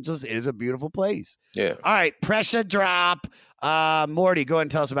Los Angeles is a beautiful place. Yeah. All right, Pressure Drop. Morty, go ahead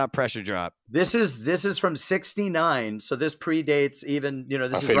and tell us about Pressure Drop. This is from '69, so this predates even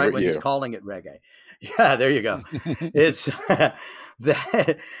this is right when he's calling it reggae. Yeah, there you go. It's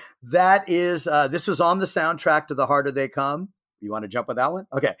that is this was on the soundtrack to The Harder They Come. You want to jump on that one?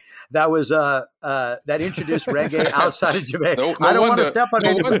 Okay. That was that introduced reggae outside of Jamaica. I don't want to step on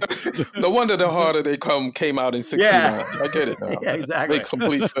anybody. No wonder the harder they came out in 69. Yeah. I get it now. Yeah, exactly. Makes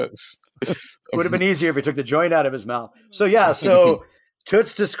complete sense. Would have been easier if he took the joint out of his mouth. So yeah, so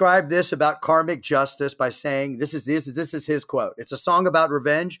Toots described this about karmic justice by saying, this is his quote. It's a song about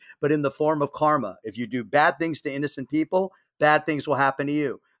revenge, but in the form of karma. If you do bad things to innocent people, bad things will happen to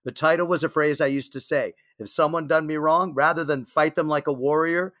you. The title was a phrase I used to say. If someone done me wrong, rather than fight them like a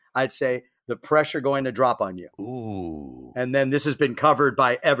warrior, I'd say the pressure going to drop on you. Ooh. And then this has been covered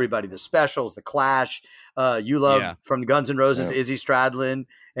by everybody, the Specials, the Clash, You Love from Guns N' Roses, Izzy Stradlin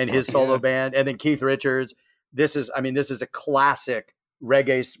and his solo band, and then Keith Richards. This is a classic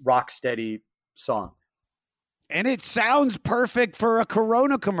reggae rock steady song. And it sounds perfect for a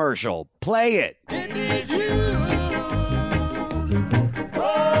Corona commercial. Play it. It is you.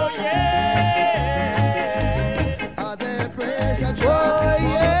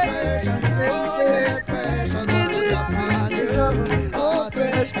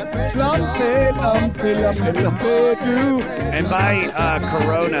 And by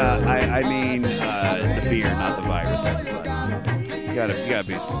Corona, I mean the beer, not the virus. You gotta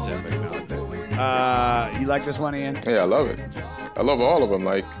be specific nowadays. You like this one, Ian? Yeah, I love it. I love all of them.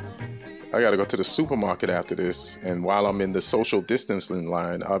 Like, I gotta go to the supermarket after this, and while I'm in the social distancing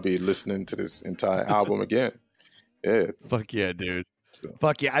line, I'll be listening to this entire album again. Yeah. Fuck yeah, dude.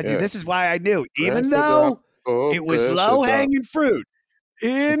 Fuck yeah. This is why I knew, even though it was low-hanging fruit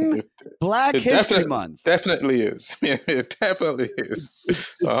in Black History Month. Definitely is. It definitely is.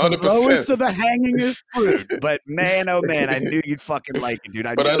 100%. The lowest of the hangingest fruit. But man, oh man, I knew you'd fucking like it, dude.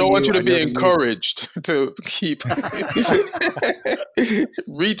 But I don't want you to be encouraged to keep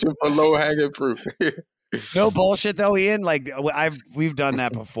reaching for low-hanging fruit. No bullshit though, Ian. Like we've done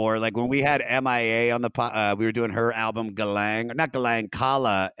that before. Like when we had MIA on the we were doing her album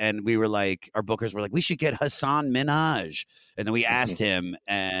Kala, and we were like, our bookers were like, we should get Hassan Minhaj, and then we asked him,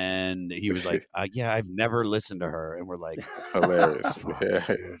 and he was like, yeah, I've never listened to her, and we're like, hilarious.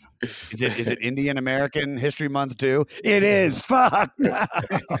 Yeah. Is it Indian American History Month too? It is. Fuck.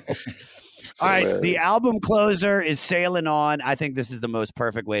 All right, the album closer is Sailing On. I think this is the most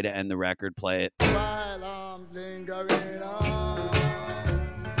perfect way to end the record. Play it. While I'm lingering on,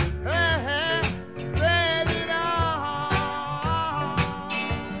 sailing on.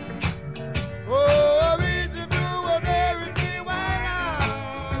 Oh, we should do what everything while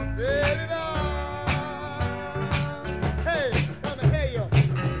I'm sailing on. Hey, come and hear you.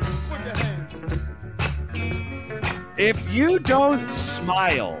 Put your hands. If you don't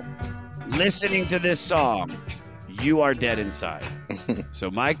smile listening to this song, you are dead inside.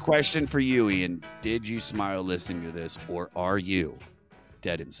 So my question for you, Ian, did you smile listening to this, or are you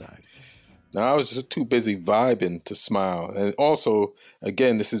dead inside? No, I was just too busy vibing to smile. And also,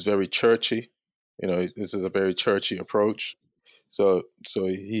 again, this is very churchy. You know, this is a very churchy approach. So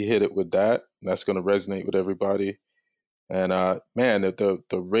he hit it with that. That's going to resonate with everybody. And man, the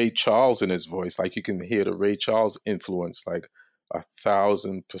Ray Charles in his voice, like you can hear the Ray Charles influence like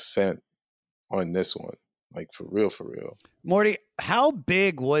 1,000% on this one, like for real. Morty, how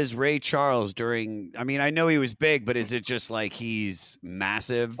big was Ray Charles during, I mean, I know he was big, but is it just like he's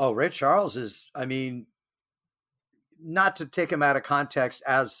massive? Oh, Ray Charles is, I mean, not to take him out of context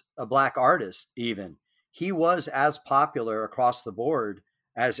as a black artist, even, he was as popular across the board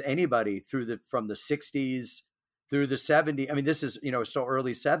as anybody from the 60s through the 70s. I mean, this is, still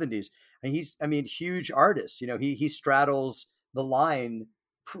early 70s. And he's, huge artist. He straddles the line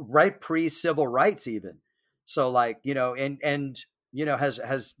right pre-civil rights even. So like,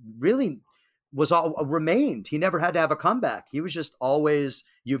 has really remained. He never had to have a comeback. He was just always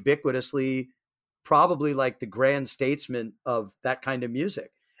ubiquitously probably like the grand statesman of that kind of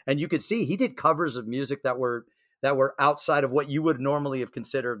music. And you could see he did covers of music that were outside of what you would normally have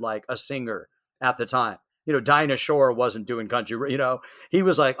considered like a singer at the time. Dinah Shore wasn't doing country, he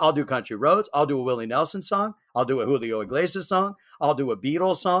was like, I'll do country roads. I'll do a Willie Nelson song. I'll do a Julio Iglesias song. I'll do a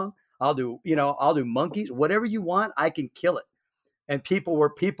Beatles song. I'll do Monkeys, whatever you want. I can kill it. And people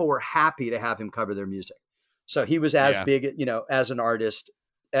were happy to have him cover their music. So he was as big, as an artist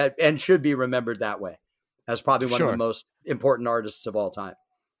and should be remembered that way as probably one of the most important artists of all time.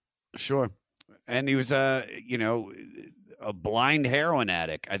 Sure. And he was, a blind heroin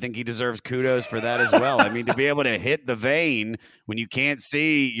addict. I think he deserves kudos for that as well. I mean, to be able to hit the vein when you can't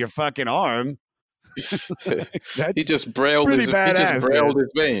see your fucking arm. He just brailled pretty his. He badass, just brailled dude.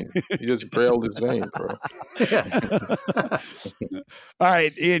 his vein. He just brailled his vein, bro. All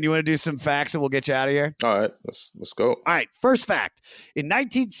right, Ian, you want to do some facts and we'll get you out of here? All right, let's go. All right, first fact. In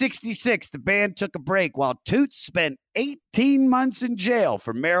 1966, the band took a break while Toots spent 18 months in jail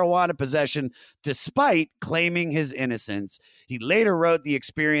for marijuana possession despite claiming his innocence. He later wrote the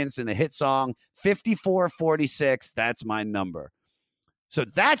experience in the hit song 5446, That's My Number. So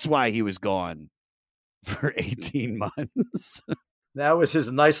that's why he was gone for 18 months. That was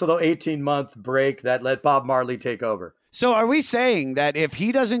his nice little 18-month break that let Bob Marley take over. So are we saying that if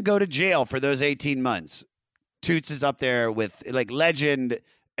he doesn't go to jail for those 18 months, Toots is up there with like Legend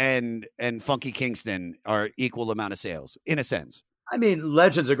and Funky Kingston are equal amount of sales in a sense? I mean,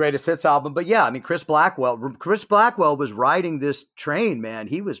 Legend's a greatest hits album, but yeah, I mean, Chris Blackwell was riding this train, man.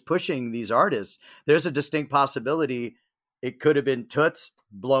 He was pushing these artists. There's a distinct possibility it could have been Toots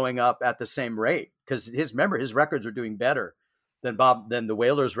blowing up at the same rate because his records are doing better than the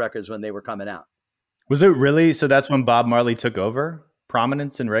Wailers records when they were coming out. Was it really? So that's when Bob Marley took over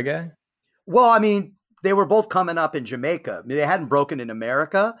prominence in reggae? Well, I mean, they were both coming up in Jamaica. I mean, they hadn't broken in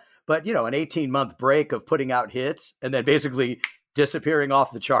America, but an 18-month break of putting out hits and then basically disappearing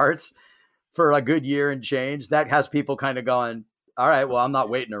off the charts for a good year and change, that has people kind of going, all right, well, I'm not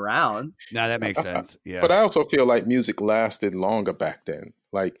waiting around. No, that makes sense. Yeah. But I also feel like music lasted longer back then.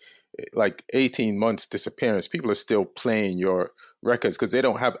 Like 18 months disappearance, people are still playing your records because they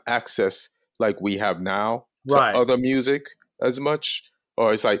don't have access like we have now to other music as much.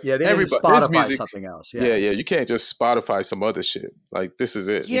 Or it's like, they everybody, Spotify music, something else. Yeah. You can't just Spotify some other shit. Like, this is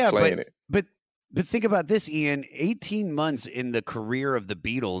it. Yeah, you're playing it. But think about this, Ian. 18 months in the career of the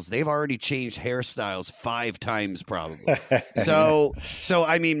Beatles, they've already changed hairstyles 5 times, probably. So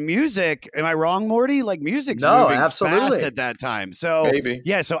I mean, music. Am I wrong, Morty? Like, music's moving absolutely fast at that time. So maybe,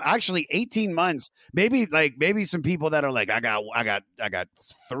 yeah. So actually, 18 months. Maybe some people that are like, I got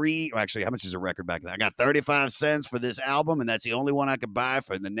 3. Actually, how much is a record back then? I got 35 cents for this album, and that's the only one I could buy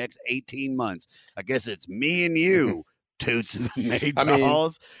for the next 18 months. I guess it's me and you. Toots and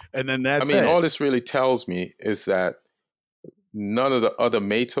Maytals, and then that's it. All this really tells me is that none of the other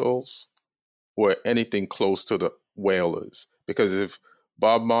Maytals were anything close to the Wailers. Because if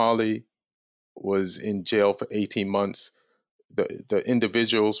Bob Marley was in jail for 18 months, the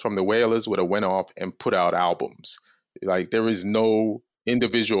individuals from the Wailers would have went off and put out albums. Like, there is no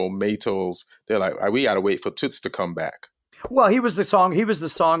individual Maytals. They're like, we got to wait for Toots to come back. Well, he was the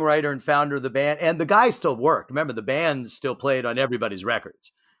songwriter and founder of the band, and the guy still worked. Remember, the band still played on everybody's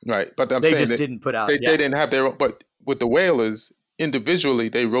records. Right, but they just didn't put out. They didn't have their own. But with the Wailers, individually,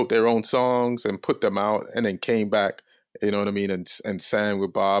 they wrote their own songs and put them out, and then came back. You know what I mean, and sang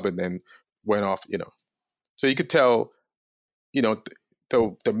with Bob, and then went off. So you could tell. The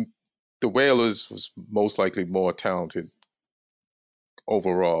Wailers was most likely more talented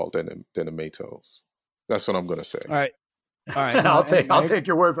overall than the Maytals. That's what I'm going to say. All right. I'll take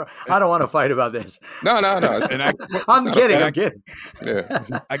your word for it. I don't want to fight about this. No. And I'm kidding.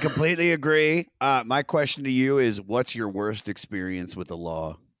 Yeah. I completely agree. My question to you is, what's your worst experience with the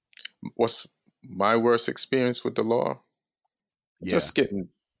law? What's my worst experience with the law? Yeah. Just getting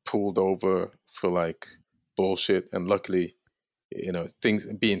pulled over for like bullshit, and luckily, things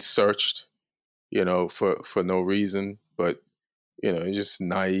being searched, for no reason. But you're just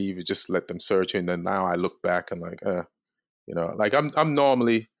naive. You just let them search you, and then now I look back and like, like I'm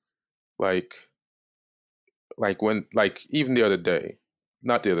normally like when, like, even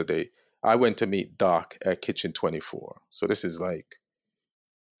not the other day, I went to meet Doc at Kitchen 24. So this is like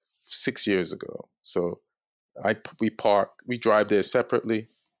 6 years ago. So we drive there separately.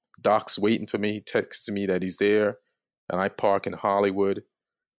 Doc's waiting for me. He texts me that he's there, and I park in Hollywood.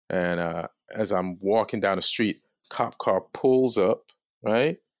 And as I'm walking down the street, cop car pulls up,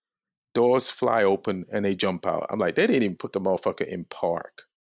 right? Doors fly open and they jump out. I'm like, they didn't even put the motherfucker in park.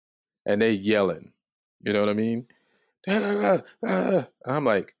 And they yelling. You know what I mean? I'm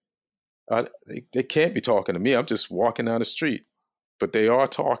like, they can't be talking to me. I'm just walking down the street. But they are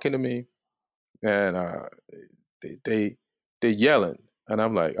talking to me. And they're yelling. And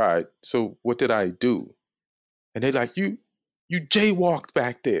I'm like, all right, so what did I do? And they're like, you jaywalked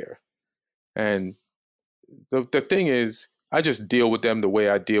back there. And the thing is, I just deal with them the way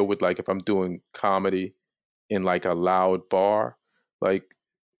I deal with, like, if I'm doing comedy in like a loud bar. Like,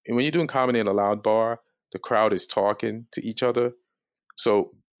 when you're doing comedy in a loud bar, the crowd is talking to each other.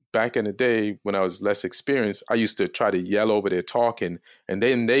 So back in the day when I was less experienced, I used to try to yell over their talking, and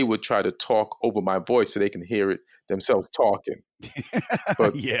then they would try to talk over my voice so they can hear it themselves talking.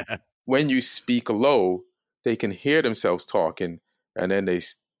 But when you speak low, they can hear themselves talking, and then they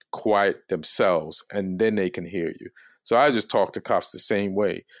quiet themselves, and then they can hear you. So I just talked to cops the same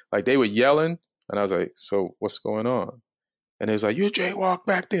way. Like, they were yelling, and I was like, so what's going on? And they was like, you jaywalk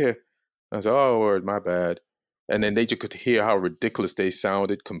back there. I was like, oh, word, my bad. And then they just could hear how ridiculous they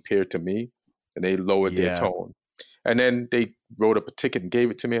sounded compared to me, and they lowered their tone. And then they wrote up a ticket and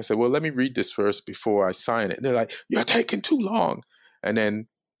gave it to me. I said, well, let me read this first before I sign it. And they're like, you're taking too long. And then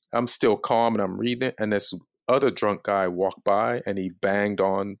I'm still calm and I'm reading it. And this other drunk guy walked by and he banged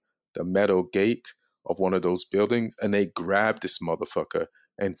on the metal gate of one of those buildings. And they grabbed this motherfucker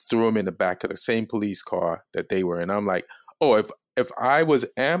and threw him in the back of the same police car that they were in. I'm like, oh, if I was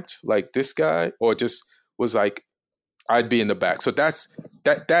amped like this guy, or just was like, I'd be in the back. So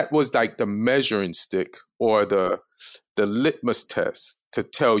that was like the measuring stick, or the litmus test to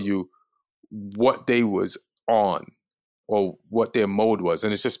tell you what they was on or what their mode was.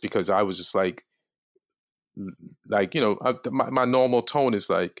 And it's just because I was just like, my normal tone is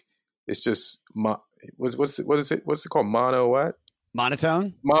like, it's just what's it called?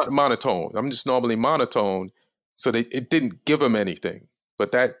 Monotone. Monotone. I'm just normally monotone. So it didn't give them anything.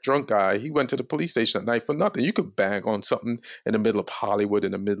 But that drunk guy, he went to the police station at night for nothing. You could bang on something in the middle of Hollywood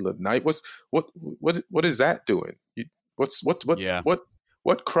in the middle of the night. What is that doing?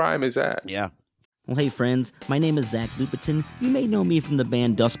 What crime is that? Yeah. Well, hey friends, my name is Zach Lupetin. You may know me from the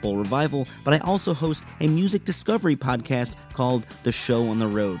band Dust Bowl Revival, but I also host a music discovery podcast called The Show on the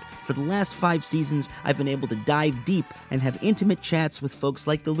Road. For the last 5 seasons, I've been able to dive deep and have intimate chats with folks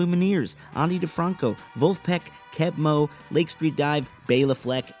like the Lumineers, Ani DeFranco, Wolfpack, Keb Mo, Lake Street Dive, Bela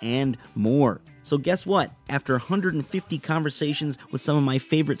Fleck, and more. So guess what? After 150 conversations with some of my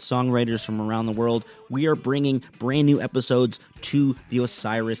favorite songwriters from around the world, we are bringing brand new episodes to the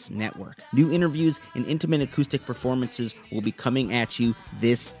Osiris Network. New interviews and intimate acoustic performances will be coming at you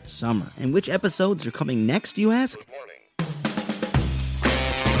this summer. And which episodes are coming next, you ask?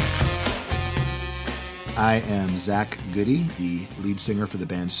 I am Zach Goody, the lead singer for the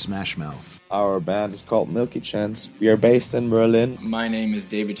band Smash Mouth. Our band is called Milky Chance. We are based in Berlin. My name is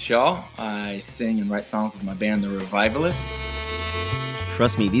David Shaw. I sing and write songs with my band, The Revivalists.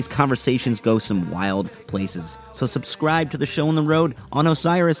 Trust me, these conversations go some wild places. So subscribe to The Show on the Road on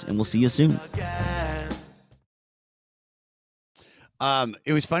Osiris, and we'll see you soon.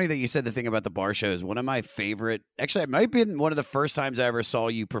 It was funny that you said the thing about the bar shows. One of my favorite, actually, it might be one of the first times I ever saw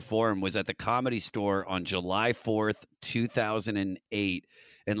you perform was at the Comedy Store on July 4th, 2008.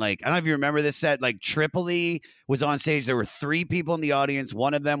 And like, I don't know if you remember this set, like Tripoli was on stage. There were 3 people in the audience.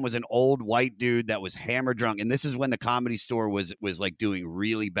 One of them was an old white dude that was hammer drunk. And this is when the Comedy Store was like doing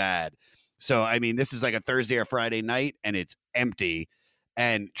really bad. So, I mean, this is like a Thursday or Friday night and it's empty.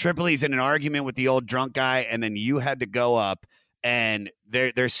 And Tripoli's in an argument with the old drunk guy. And then you had to go up. And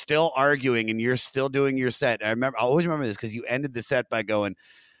they're still arguing, and you're still doing your set. I always remember this because you ended the set by going,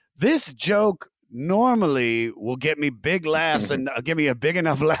 "This joke normally will get me big laughs and give me a big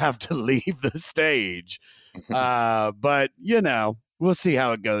enough laugh to leave the stage, but we'll see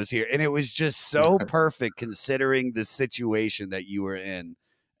how it goes here." And it was just so perfect considering the situation that you were in.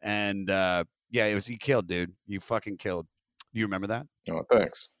 And it was you killed, dude. You fucking killed. You remember that? Oh,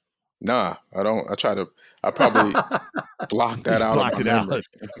 thanks. Nah, I don't. I probably blocked that out. Blocked it out.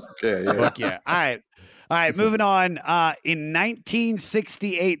 Yeah. Fuck yeah. All right. Moving on. In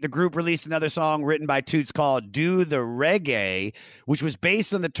 1968, the group released another song written by Toots called "Do the Reggae," which was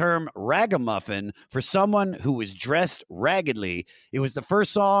based on the term ragamuffin for someone who was dressed raggedly. It was the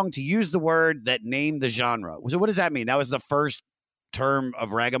first song to use the word that named the genre. So, what does that mean? That was the first term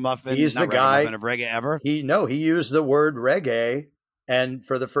of ragamuffin. He's the guy of reggae ever. He used the word reggae. And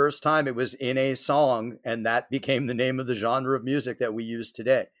for the first time, it was in a song, and that became the name of the genre of music that we use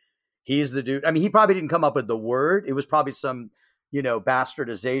today. He's the dude. I mean, he probably didn't come up with the word. It was probably some,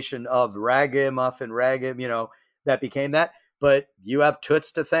 bastardization of ragamuffin, reggae, that became that. But you have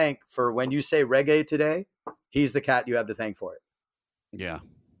Toots to thank for when you say reggae today. He's the cat you have to thank for it. Yeah.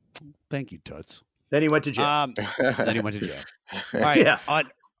 Thank you, Toots. Then he went to jail. All right. Yeah.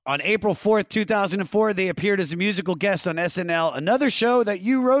 On April 4th, 2004, they appeared as a musical guest on SNL, another show that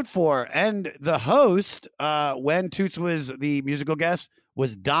you wrote for. And the host, when Toots was the musical guest,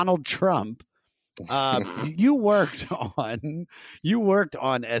 was Donald Trump. You worked on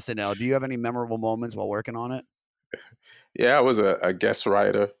SNL. Do you have any memorable moments while working on it? Yeah, I was a guest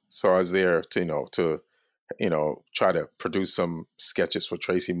writer. So I was there to try to produce some sketches for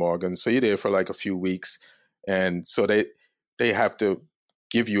Tracy Morgan. So you're there for like a few weeks. And so they have to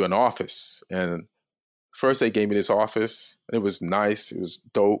give you an office. And first they gave me this office, and it was nice. It was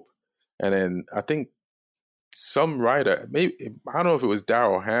dope. And then I think some writer, maybe, I don't know if it was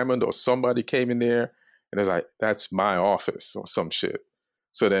Darrell Hammond or somebody came in there and it was like, "That's my office," or some shit.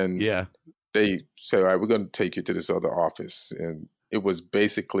 So then yeah, they said, all right, we're going to take you to this other office. And it was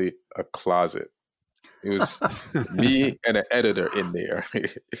basically a closet. It was me and an editor in there,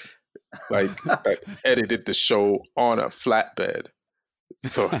 like that edited the show on a flatbed.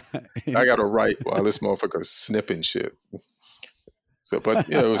 So I got to write while this motherfucker's snipping shit. So, but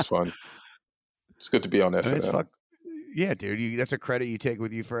yeah, it was fun. It's good to be on SNL. Yeah, dude, that's a credit you take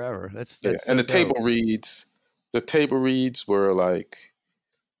with you forever. That's Yeah. so And the dope. table reads were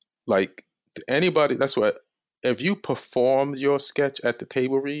like anybody. That's what, if you performed your sketch at the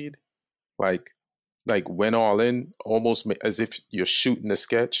table read, like went all in, almost as if you're shooting a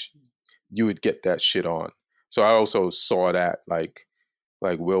sketch, you would get that shit on. So I also saw that like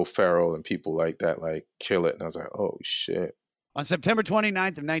Will Ferrell and people like that like kill it, and I was like, oh shit. On September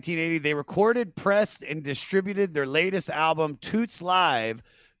 29th of 1980, they recorded, pressed, and distributed their latest album, Toots Live,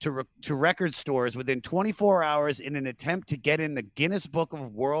 to record stores within 24 hours in an attempt to get in the Guinness Book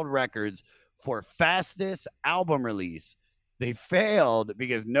of World Records for fastest album release. They failed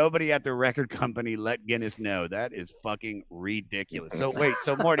because nobody at the record company let Guinness know. That is fucking ridiculous. So wait,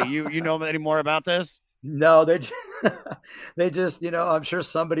 so Morty, you know any more about this? No, they just, I'm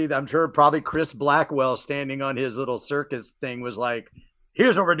sure probably Chris Blackwell standing on his little circus thing was like,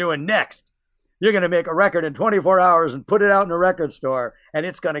 here's what we're doing next. You're going to make a record in 24 hours and put it out in a record store, and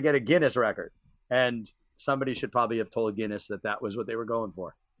it's going to get a Guinness record. And somebody should probably have told Guinness that was what they were going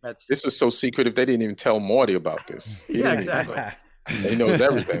for. This was so secretive, they didn't even tell Morty about this. Yeah, exactly. He knows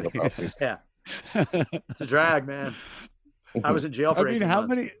everything about this. Yeah. It's a drag, man. I was in jail for 18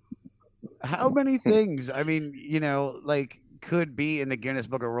 months. How many things, could be in the Guinness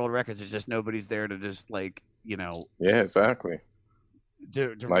Book of World Records? It's just nobody's there to just Yeah, exactly.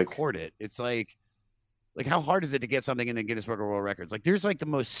 To record it. It's like how hard is it to get something in the Guinness Book of World Records? Like there's the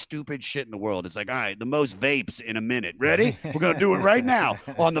most stupid shit in the world. It's like, all right, the most vapes in a minute. Ready? We're going to do it right now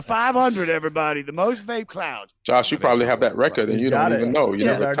on the 500, everybody. The most vape clouds. Josh, you probably have that record and you don't even know. You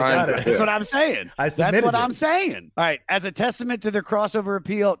never timed it. That's what I'm saying. That's what I'm saying. All right. As a testament to their crossover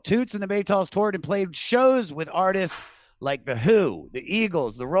appeal, Toots and the Maytals toured and played shows with artists like The Who, The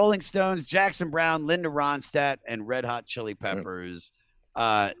Eagles, The Rolling Stones, Jackson Browne, Linda Ronstadt, and Red Hot Chili Peppers.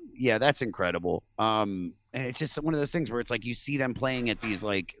 Yeah, that's incredible. And it's just one of those things where it's like you see them playing at these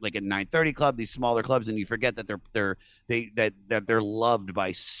like at 930 Club, these smaller clubs, and you forget that they're loved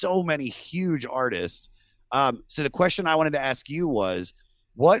by so many huge artists. So the question I wanted to ask you was,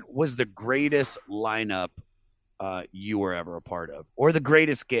 what was the greatest lineup you were ever a part of, or the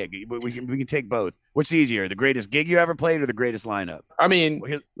greatest gig? We can take both. What's easier, the greatest gig you ever played or the greatest lineup? I mean,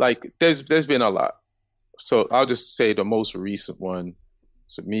 there's been a lot. So I'll just say the most recent one.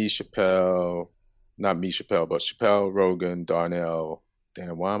 So not me, Chappelle, but Chappelle, Rogan, Darnell.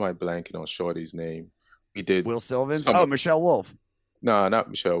 Damn, why am I blanking on Shorty's name? We did Will Sylvan. Michelle Wolf. No, not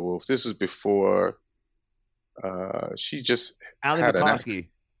Michelle Wolf. This was before. She just Ali had Bukowski.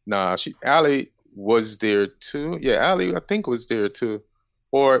 Ali was there too. Yeah, Ali I think was there too,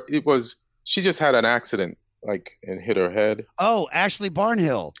 or she just had an accident and hit her head. Oh, Ashley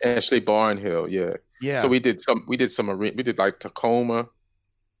Barnhill. Yeah. Yeah. So we did like Tacoma,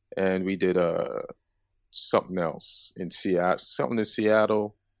 and we did something else in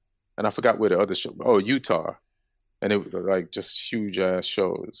Seattle, and I forgot where the other show. Oh, Utah, and it was just huge ass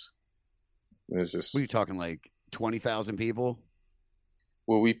shows. And it's just. What are you talking, 20,000 people?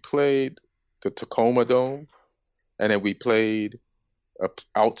 Well, we played the Tacoma Dome, and then we played a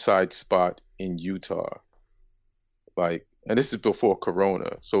outside spot in Utah, and this is before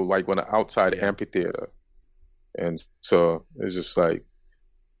Corona, so when an outside amphitheater, and so it's just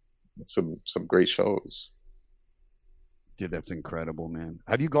some great shows. Dude, that's incredible, man.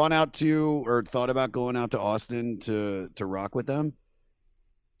 Have you gone out to or thought about going out to Austin to rock with them?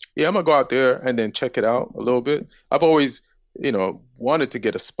 Yeah, I'm gonna go out there and then check it out a little bit. I've always, wanted to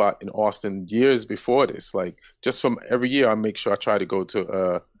get a spot in Austin years before this. Just from every year, I make sure I try to go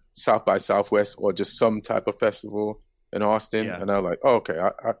to South by Southwest or just some type of festival in Austin, and I'm like, oh, okay,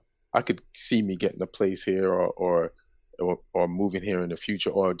 I could see me getting a place here or moving here in the future,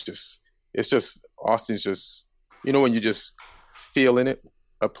 or it's just Austin's just when you just feeling it,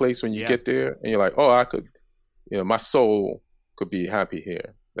 a place when you get there and you're like, oh, I could, my soul could be happy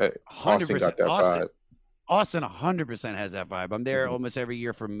here. That Austin got that vibe. Austin 100% has that vibe. I'm there almost every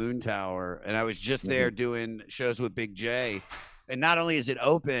year for Moon Tower, and I was just there doing shows with Big J. And not only is it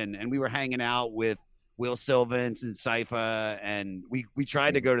open, and we were hanging out with Will Sylvans and Cypher, and we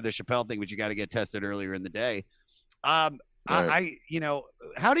tried to go to the Chappelle thing, but you got to get tested earlier in the day. Right.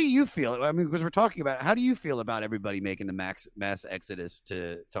 How do you feel? I mean, because we're talking about it, how do you feel about everybody making the mass exodus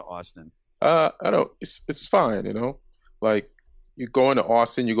to Austin? I don't. It's fine, you're going to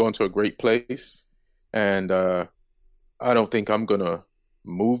Austin, you're going to a great place, and I don't think I'm gonna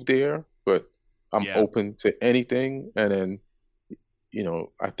move there, but I'm open to anything. And then,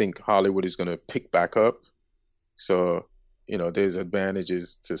 I think Hollywood is gonna pick back up. So, there's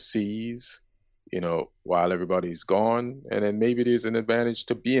advantages to seize, while everybody's gone, and then maybe there's an advantage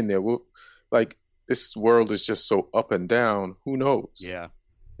to being there. Like, this world is just so up and down. Who knows?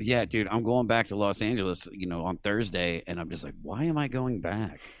 Yeah, dude, I'm going back to Los Angeles, on Thursday, and I'm just like, why am I going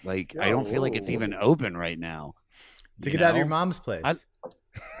back? Like, I don't feel like it's even open right now. To get out of your mom's place.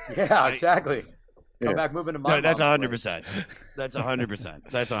 Yeah, exactly. Come back moving to my No, that's mom's 100%. That's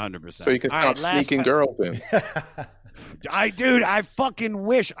 100%. That's 100%. So you can stop sneaking girls in. I fucking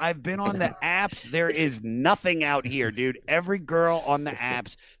wish. I've been on the apps. There is nothing out here, dude. Every girl on the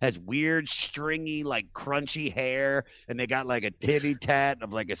apps has weird, stringy, like crunchy hair, and they got like a titty tat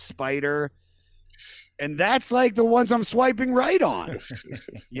of like a spider. And that's like the ones I'm swiping right on,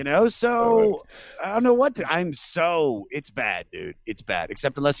 So I don't know what it's bad, dude. It's bad.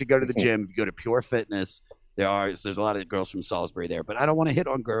 Except unless you go to the gym, if you go to Pure Fitness, there's a lot of girls from Salisbury there. But I don't want to hit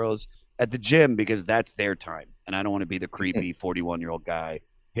on girls at the gym because that's their time, and I don't want to be the creepy 41-year-old guy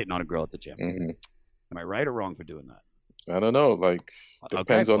hitting on a girl at the gym. Am I right or wrong for doing that? I don't know. Like,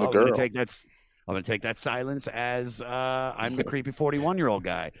 depends on the girl. I'm going to take that silence as I'm the creepy 41-year-old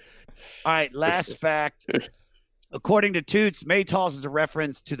guy. All right, last fact. According to Toots, Maytals is a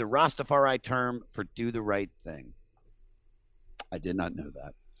reference to the Rastafari term for do the right thing. I did not know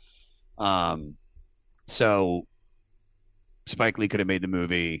that. So Spike Lee could have made the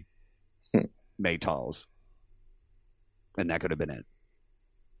movie Maytals, and that could have been it.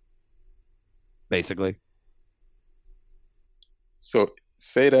 Basically. So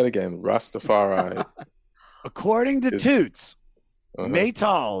say that again. Rastafari. According to Toots,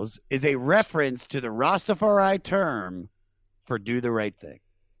 Maytals is a reference to the Rastafari term for do the right thing.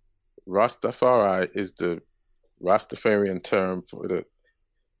 Rastafari is the Rastafarian term for the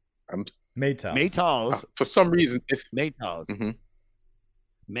Maytals. For some reason, it's Maytals.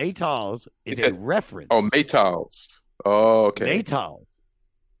 Maytals is a reference. Oh, Maytals. Oh, okay. Maytals.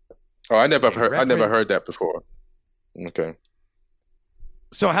 Oh, I never heard that before. Okay.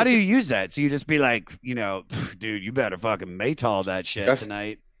 So how do you use that? So you just be like, dude, you better fucking Maytal that shit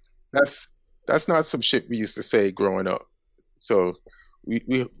tonight. That's not some shit we used to say growing up. So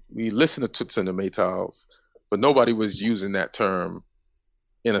we listened to Toots and the Maytals, but nobody was using that term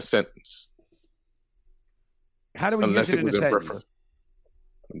in a sentence. How do we use it in a sentence? Reference.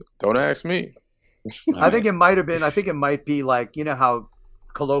 Don't ask me. I think it might have been. I think it might be like, how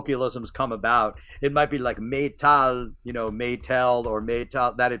colloquialisms come about. It might be like Maytal, Maytel or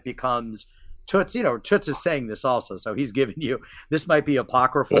Maytal, that it becomes Toots. Toots is saying this also, so he's giving you, this might be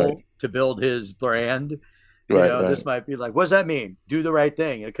apocryphal to build his brand. This might be like, what does that mean? Do the right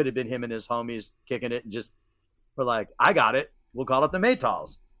thing. It could have been him and his homies kicking it and just were like, I got it. We'll call it the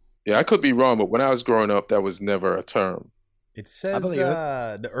Maytals. Yeah, I could be wrong, but when I was growing up, that was never a term. It says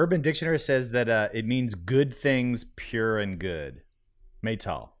the Urban Dictionary says that it means good things, pure and good.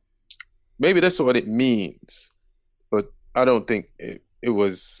 Maytal. Maybe that's what it means, but I don't think it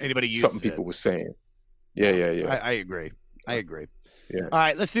was something people were saying. Yeah. I agree. Yeah. All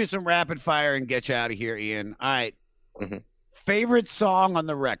right, let's do some rapid fire and get you out of here, Ian. All right. Favorite song on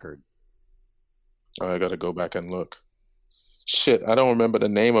the record? I got to go back and look. Shit, I don't remember the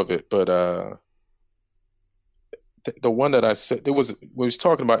name of it, but the one that I said, we was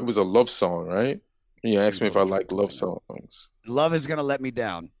talking about, it was a love song, right? You asked me if I like love songs. Love Is Gonna Let Me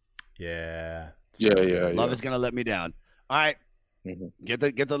Down. Yeah. Love Is Gonna Let Me Down. All right. Get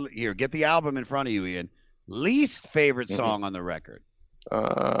the album in front of you, Ian. Least favorite song on the record?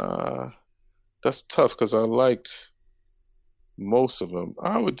 That's tough because I liked most of them.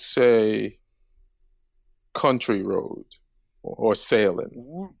 I would say Country Road or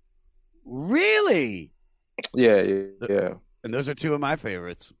Sailing. Really? Yeah. And those are two of my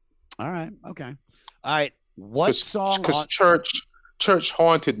favorites. All right. Okay. All right. What song? Because church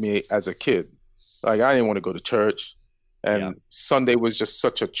haunted me as a kid. Like, I didn't want to go to church. And Sunday was just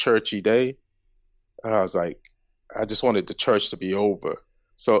such a churchy day. I was like, I just wanted the church to be over.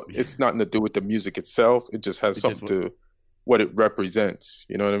 So it's nothing to do with the music itself. It just has something to what it represents.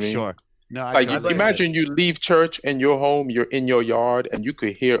 You know what I mean? Sure. No, imagine you leave church and you're home, you're in your yard, and you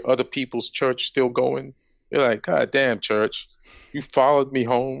could hear other people's church still going. You're like, God damn, church, you followed me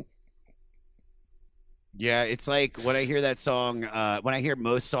home. Yeah, it's like when I hear that song, when I hear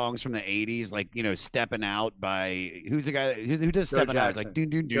most songs from the 80s, like, Steppin' Out by, who's the guy who does Steppin' Out? It's like, doo.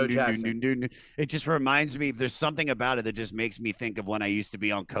 It just reminds me, there's something about it that just makes me think of when I used to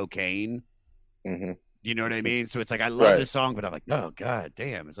be on cocaine. You know what I mean? So it's like I love this song, but I'm like, oh god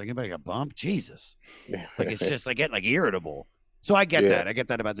damn! It's like anybody got bumped? Jesus! Like it's just I get like irritable. So I get that. I get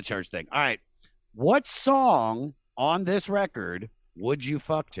that about the church thing. All right, what song on this record would you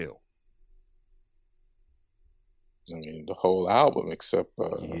fuck to? I mean, the whole album, except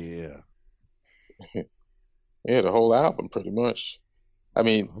yeah, the whole album, pretty much. I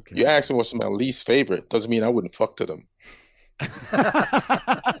mean, you ask me what's my least favorite, doesn't mean I wouldn't fuck to them.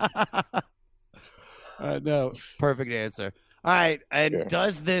 No, perfect answer. All right, and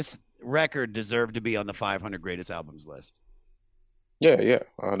does this record deserve to be on the 500 greatest albums list? Yeah,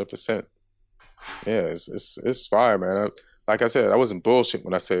 100%. Yeah, it's fire, man. Like I said, I wasn't bullshit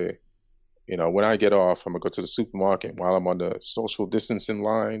when I say, you know, when I get off, I'm gonna go to the supermarket while I'm on the social distancing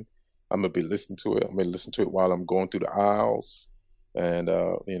line. I'm gonna be listening to it. I'm gonna listen to it while I'm going through the aisles, and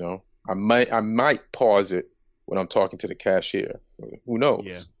you know, I might pause it when I'm talking to the cashier. Who knows?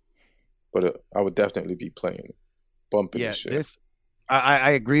 Yeah. But I would definitely be playing it, bumping the shit.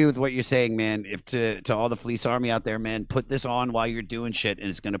 I agree with what you're saying, man. If to all the Fleece Army out there, man, put this on while you're doing shit, and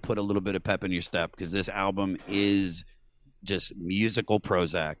it's going to put a little bit of pep in your step because this album is just musical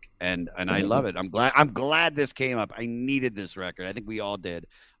Prozac, and I love it. I'm glad this came up. I needed this record. I think we all did.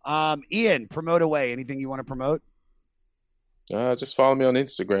 Ian, promote away. Anything you want to promote? Just follow me on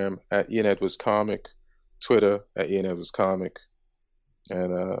Instagram at Ian Edwards Comic, Twitter at Ian Edwards Comic,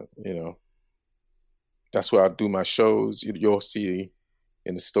 and you know, that's where I do my shows. You'll see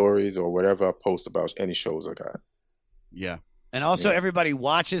in the stories or whatever I post about any shows I got. Yeah. And also everybody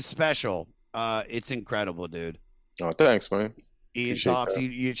watch his special. It's incredible, dude. Oh, thanks, man. Ian Talks.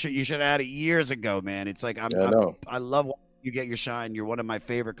 You should have had it years ago, man. It's like I love watching you get your shine. You're one of my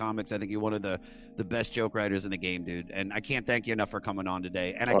favorite comics. I think you're one of the best joke writers in the game, dude. And I can't thank you enough for coming on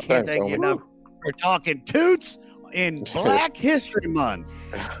today. And I can't thank you enough for talking Toots in Black History Month.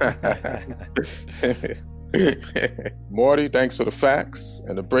 Morty, thanks for the facts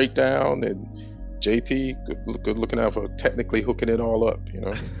and the breakdown, and JT, good looking out for technically hooking it all up, you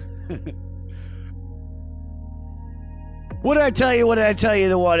know. What did I tell you?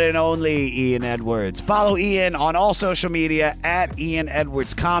 The one and only Ian Edwards. Follow Ian on all social media at Ian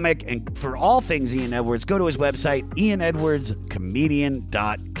Edwards Comic, and for all things Ian Edwards, go to his website,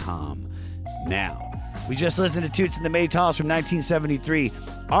 ianedwardscomedian.com. Now, we just listened to Toots and the Maytals from 1973.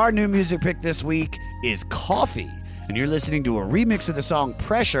 Our new music pick this week is Coffee, and you're listening to a remix of the song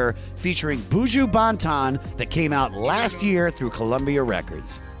Pressure featuring Buju Banton that came out last year through Columbia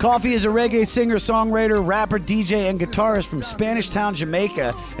Records. Coffee is a reggae singer, songwriter, rapper, DJ, and guitarist from Spanish Town,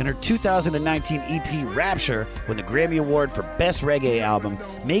 Jamaica, and her 2019 EP Rapture won the Grammy Award for Best Reggae Album,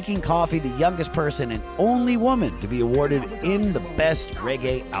 making Coffee the youngest person and only woman to be awarded in the Best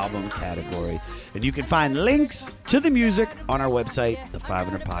Reggae Album category. And you can find links to the music on our website,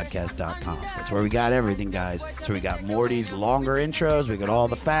 the500podcast.com. That's where we got everything, guys. So we got Morty's longer intros, we got all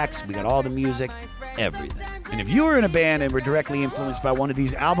the facts, we got all the music, everything. And if you are in a band and were directly influenced by one of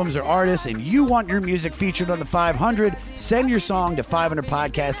these albums or artists and you want your music featured on the 500, send your song to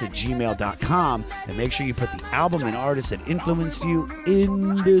 500podcast@gmail.com and make sure you put the album and artist that influenced you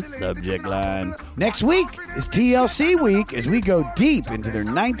in the subject line. Next week is TLC week as we go deep into their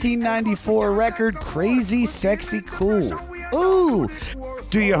 1994 record, Crazy Sexy Cool. Ooh,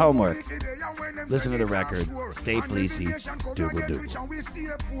 do your homework. Listen to the record. Stay fleecy. Doogle doogle.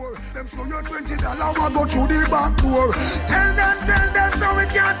 Them show you $20, go through the back door. Tell them so we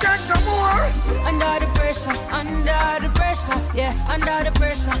can't take no more. Under the pressure, yeah, under the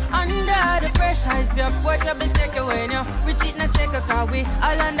pressure. If your push up and take away now, we cheat in a second, cause we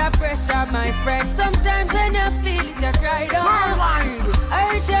all under pressure, my friend. Sometimes when you feel it, you cry down. I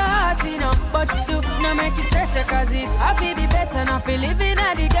hurt your heart, you know, but do not make it stress, cause it happy be better, not be living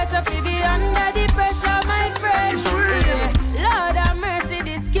at the ghetto, be under the pressure, my friend. Yeah. Lord have mercy,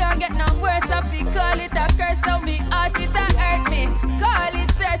 this can't get no worse. I feel call it a curse, so me heart it a hurt me. Call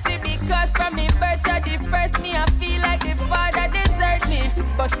it thirsty because from me birth to the first me, I feel like the father desert me.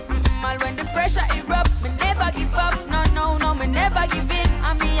 But when the pressure erupt, me never give up. No, me never give in.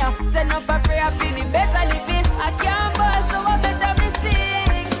 And me I send up a prayer for the better living. I can't ball, so I better me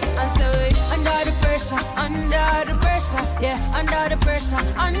sing. And so under the pressure, yeah, under the pressure.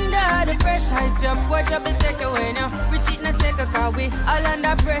 If your poor trouble take away now, we cheat in a second, cause we all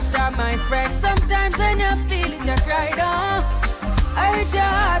under pressure, my friend. Sometimes when you feel it, you cry down. I hurt your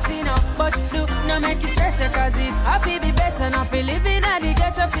heart, you know, but do not make it stress, cause it happy be better, not be living at the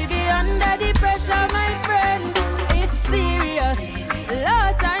ghetto, to be under the pressure, my friend. It's serious, a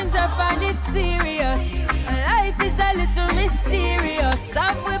lot of times I find it serious. Life is a little mysterious.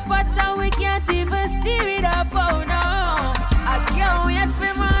 Up we pot and we can't even steer it up, oh no. I can't wait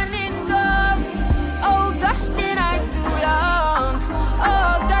for morning come. Oh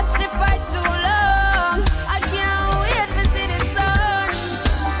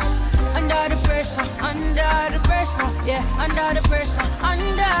under the pressure,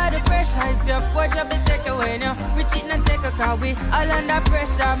 under the pressure. If your watch up and take away now, we cheat in a second, cause we all under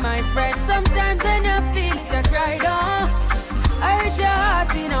pressure, my friend. Sometimes when you feel it, you cry down. Hurt your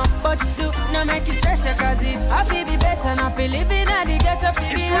heart, you know, but do not make it stress you, cause it I feel be better, not feel living at the ghetto,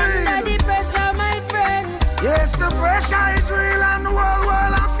 feel be under the pressure, my friend. Yes, the pressure is real and the whole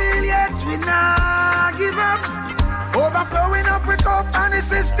world I feel, yet we not give up. Overflowing up with cup and the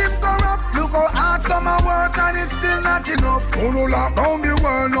system corrupt. Look how hard summer work and it's still not enough. Oh no, lock down the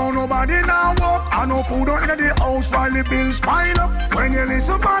world, no nobody now walk. I no food out in the house while the bills pile up. When you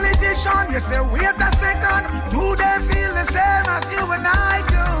listen politician, you say wait a second. Do they feel the same as you and I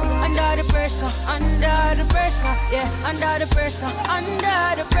do? Under the pressure, yeah, under the pressure,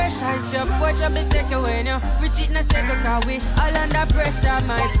 under the pressure. If your watch up and take away now, we cheat in a second, cause we all under pressure,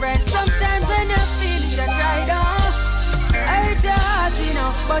 my friend. Sometimes when you feel it, you cry down. Hurt your heart, you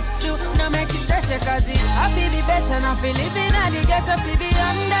know, but do not make it stress you, cause it I feel be better, not feel living at the ghetto, feel be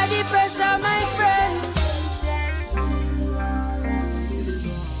under the pressure, my friend.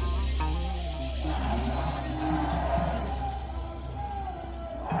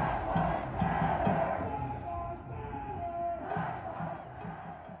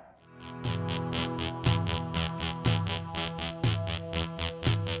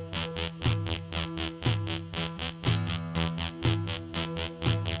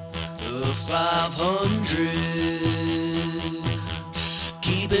 The 500,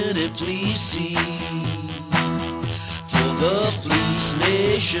 keeping it fleecy for the fleece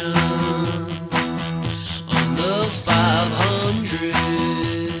nation. On the 500,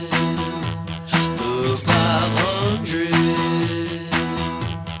 the 500.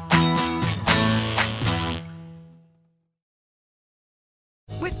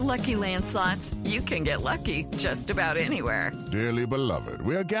 With Lucky Land Slots, you can get lucky just about anywhere. Dearly beloved,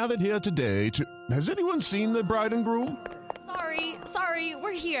 we are gathered here today to... Has anyone seen the bride and groom? Sorry,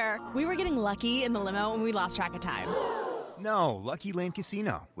 we're here. We were getting lucky in the limo and we lost track of time. No, Lucky Land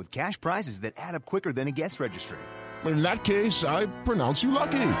Casino, with cash prizes that add up quicker than a guest registry. In that case, I pronounce you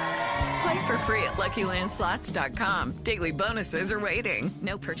lucky. Play for free at LuckyLandSlots.com. Daily bonuses are waiting.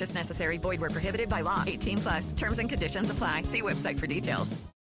 No purchase necessary. Void where prohibited by law. 18+. Terms and conditions apply. See website for details.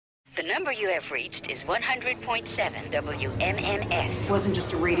 The number you have reached is 100.7 WMMS. It wasn't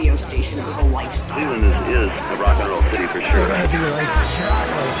just a radio station, it was a lifestyle. Cleveland is a rock and roll city for sure.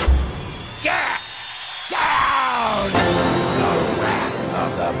 Get down! The Wrath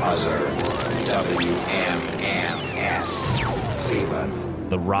of the Buzzard. WMMS. Cleveland.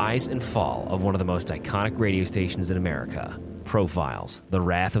 The rise and fall of one of the most iconic radio stations in America. Profiles, The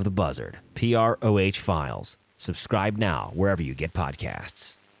Wrath of the Buzzard, PROH Files. Subscribe now wherever you get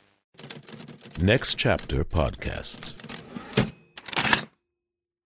podcasts. Next Chapter Podcasts.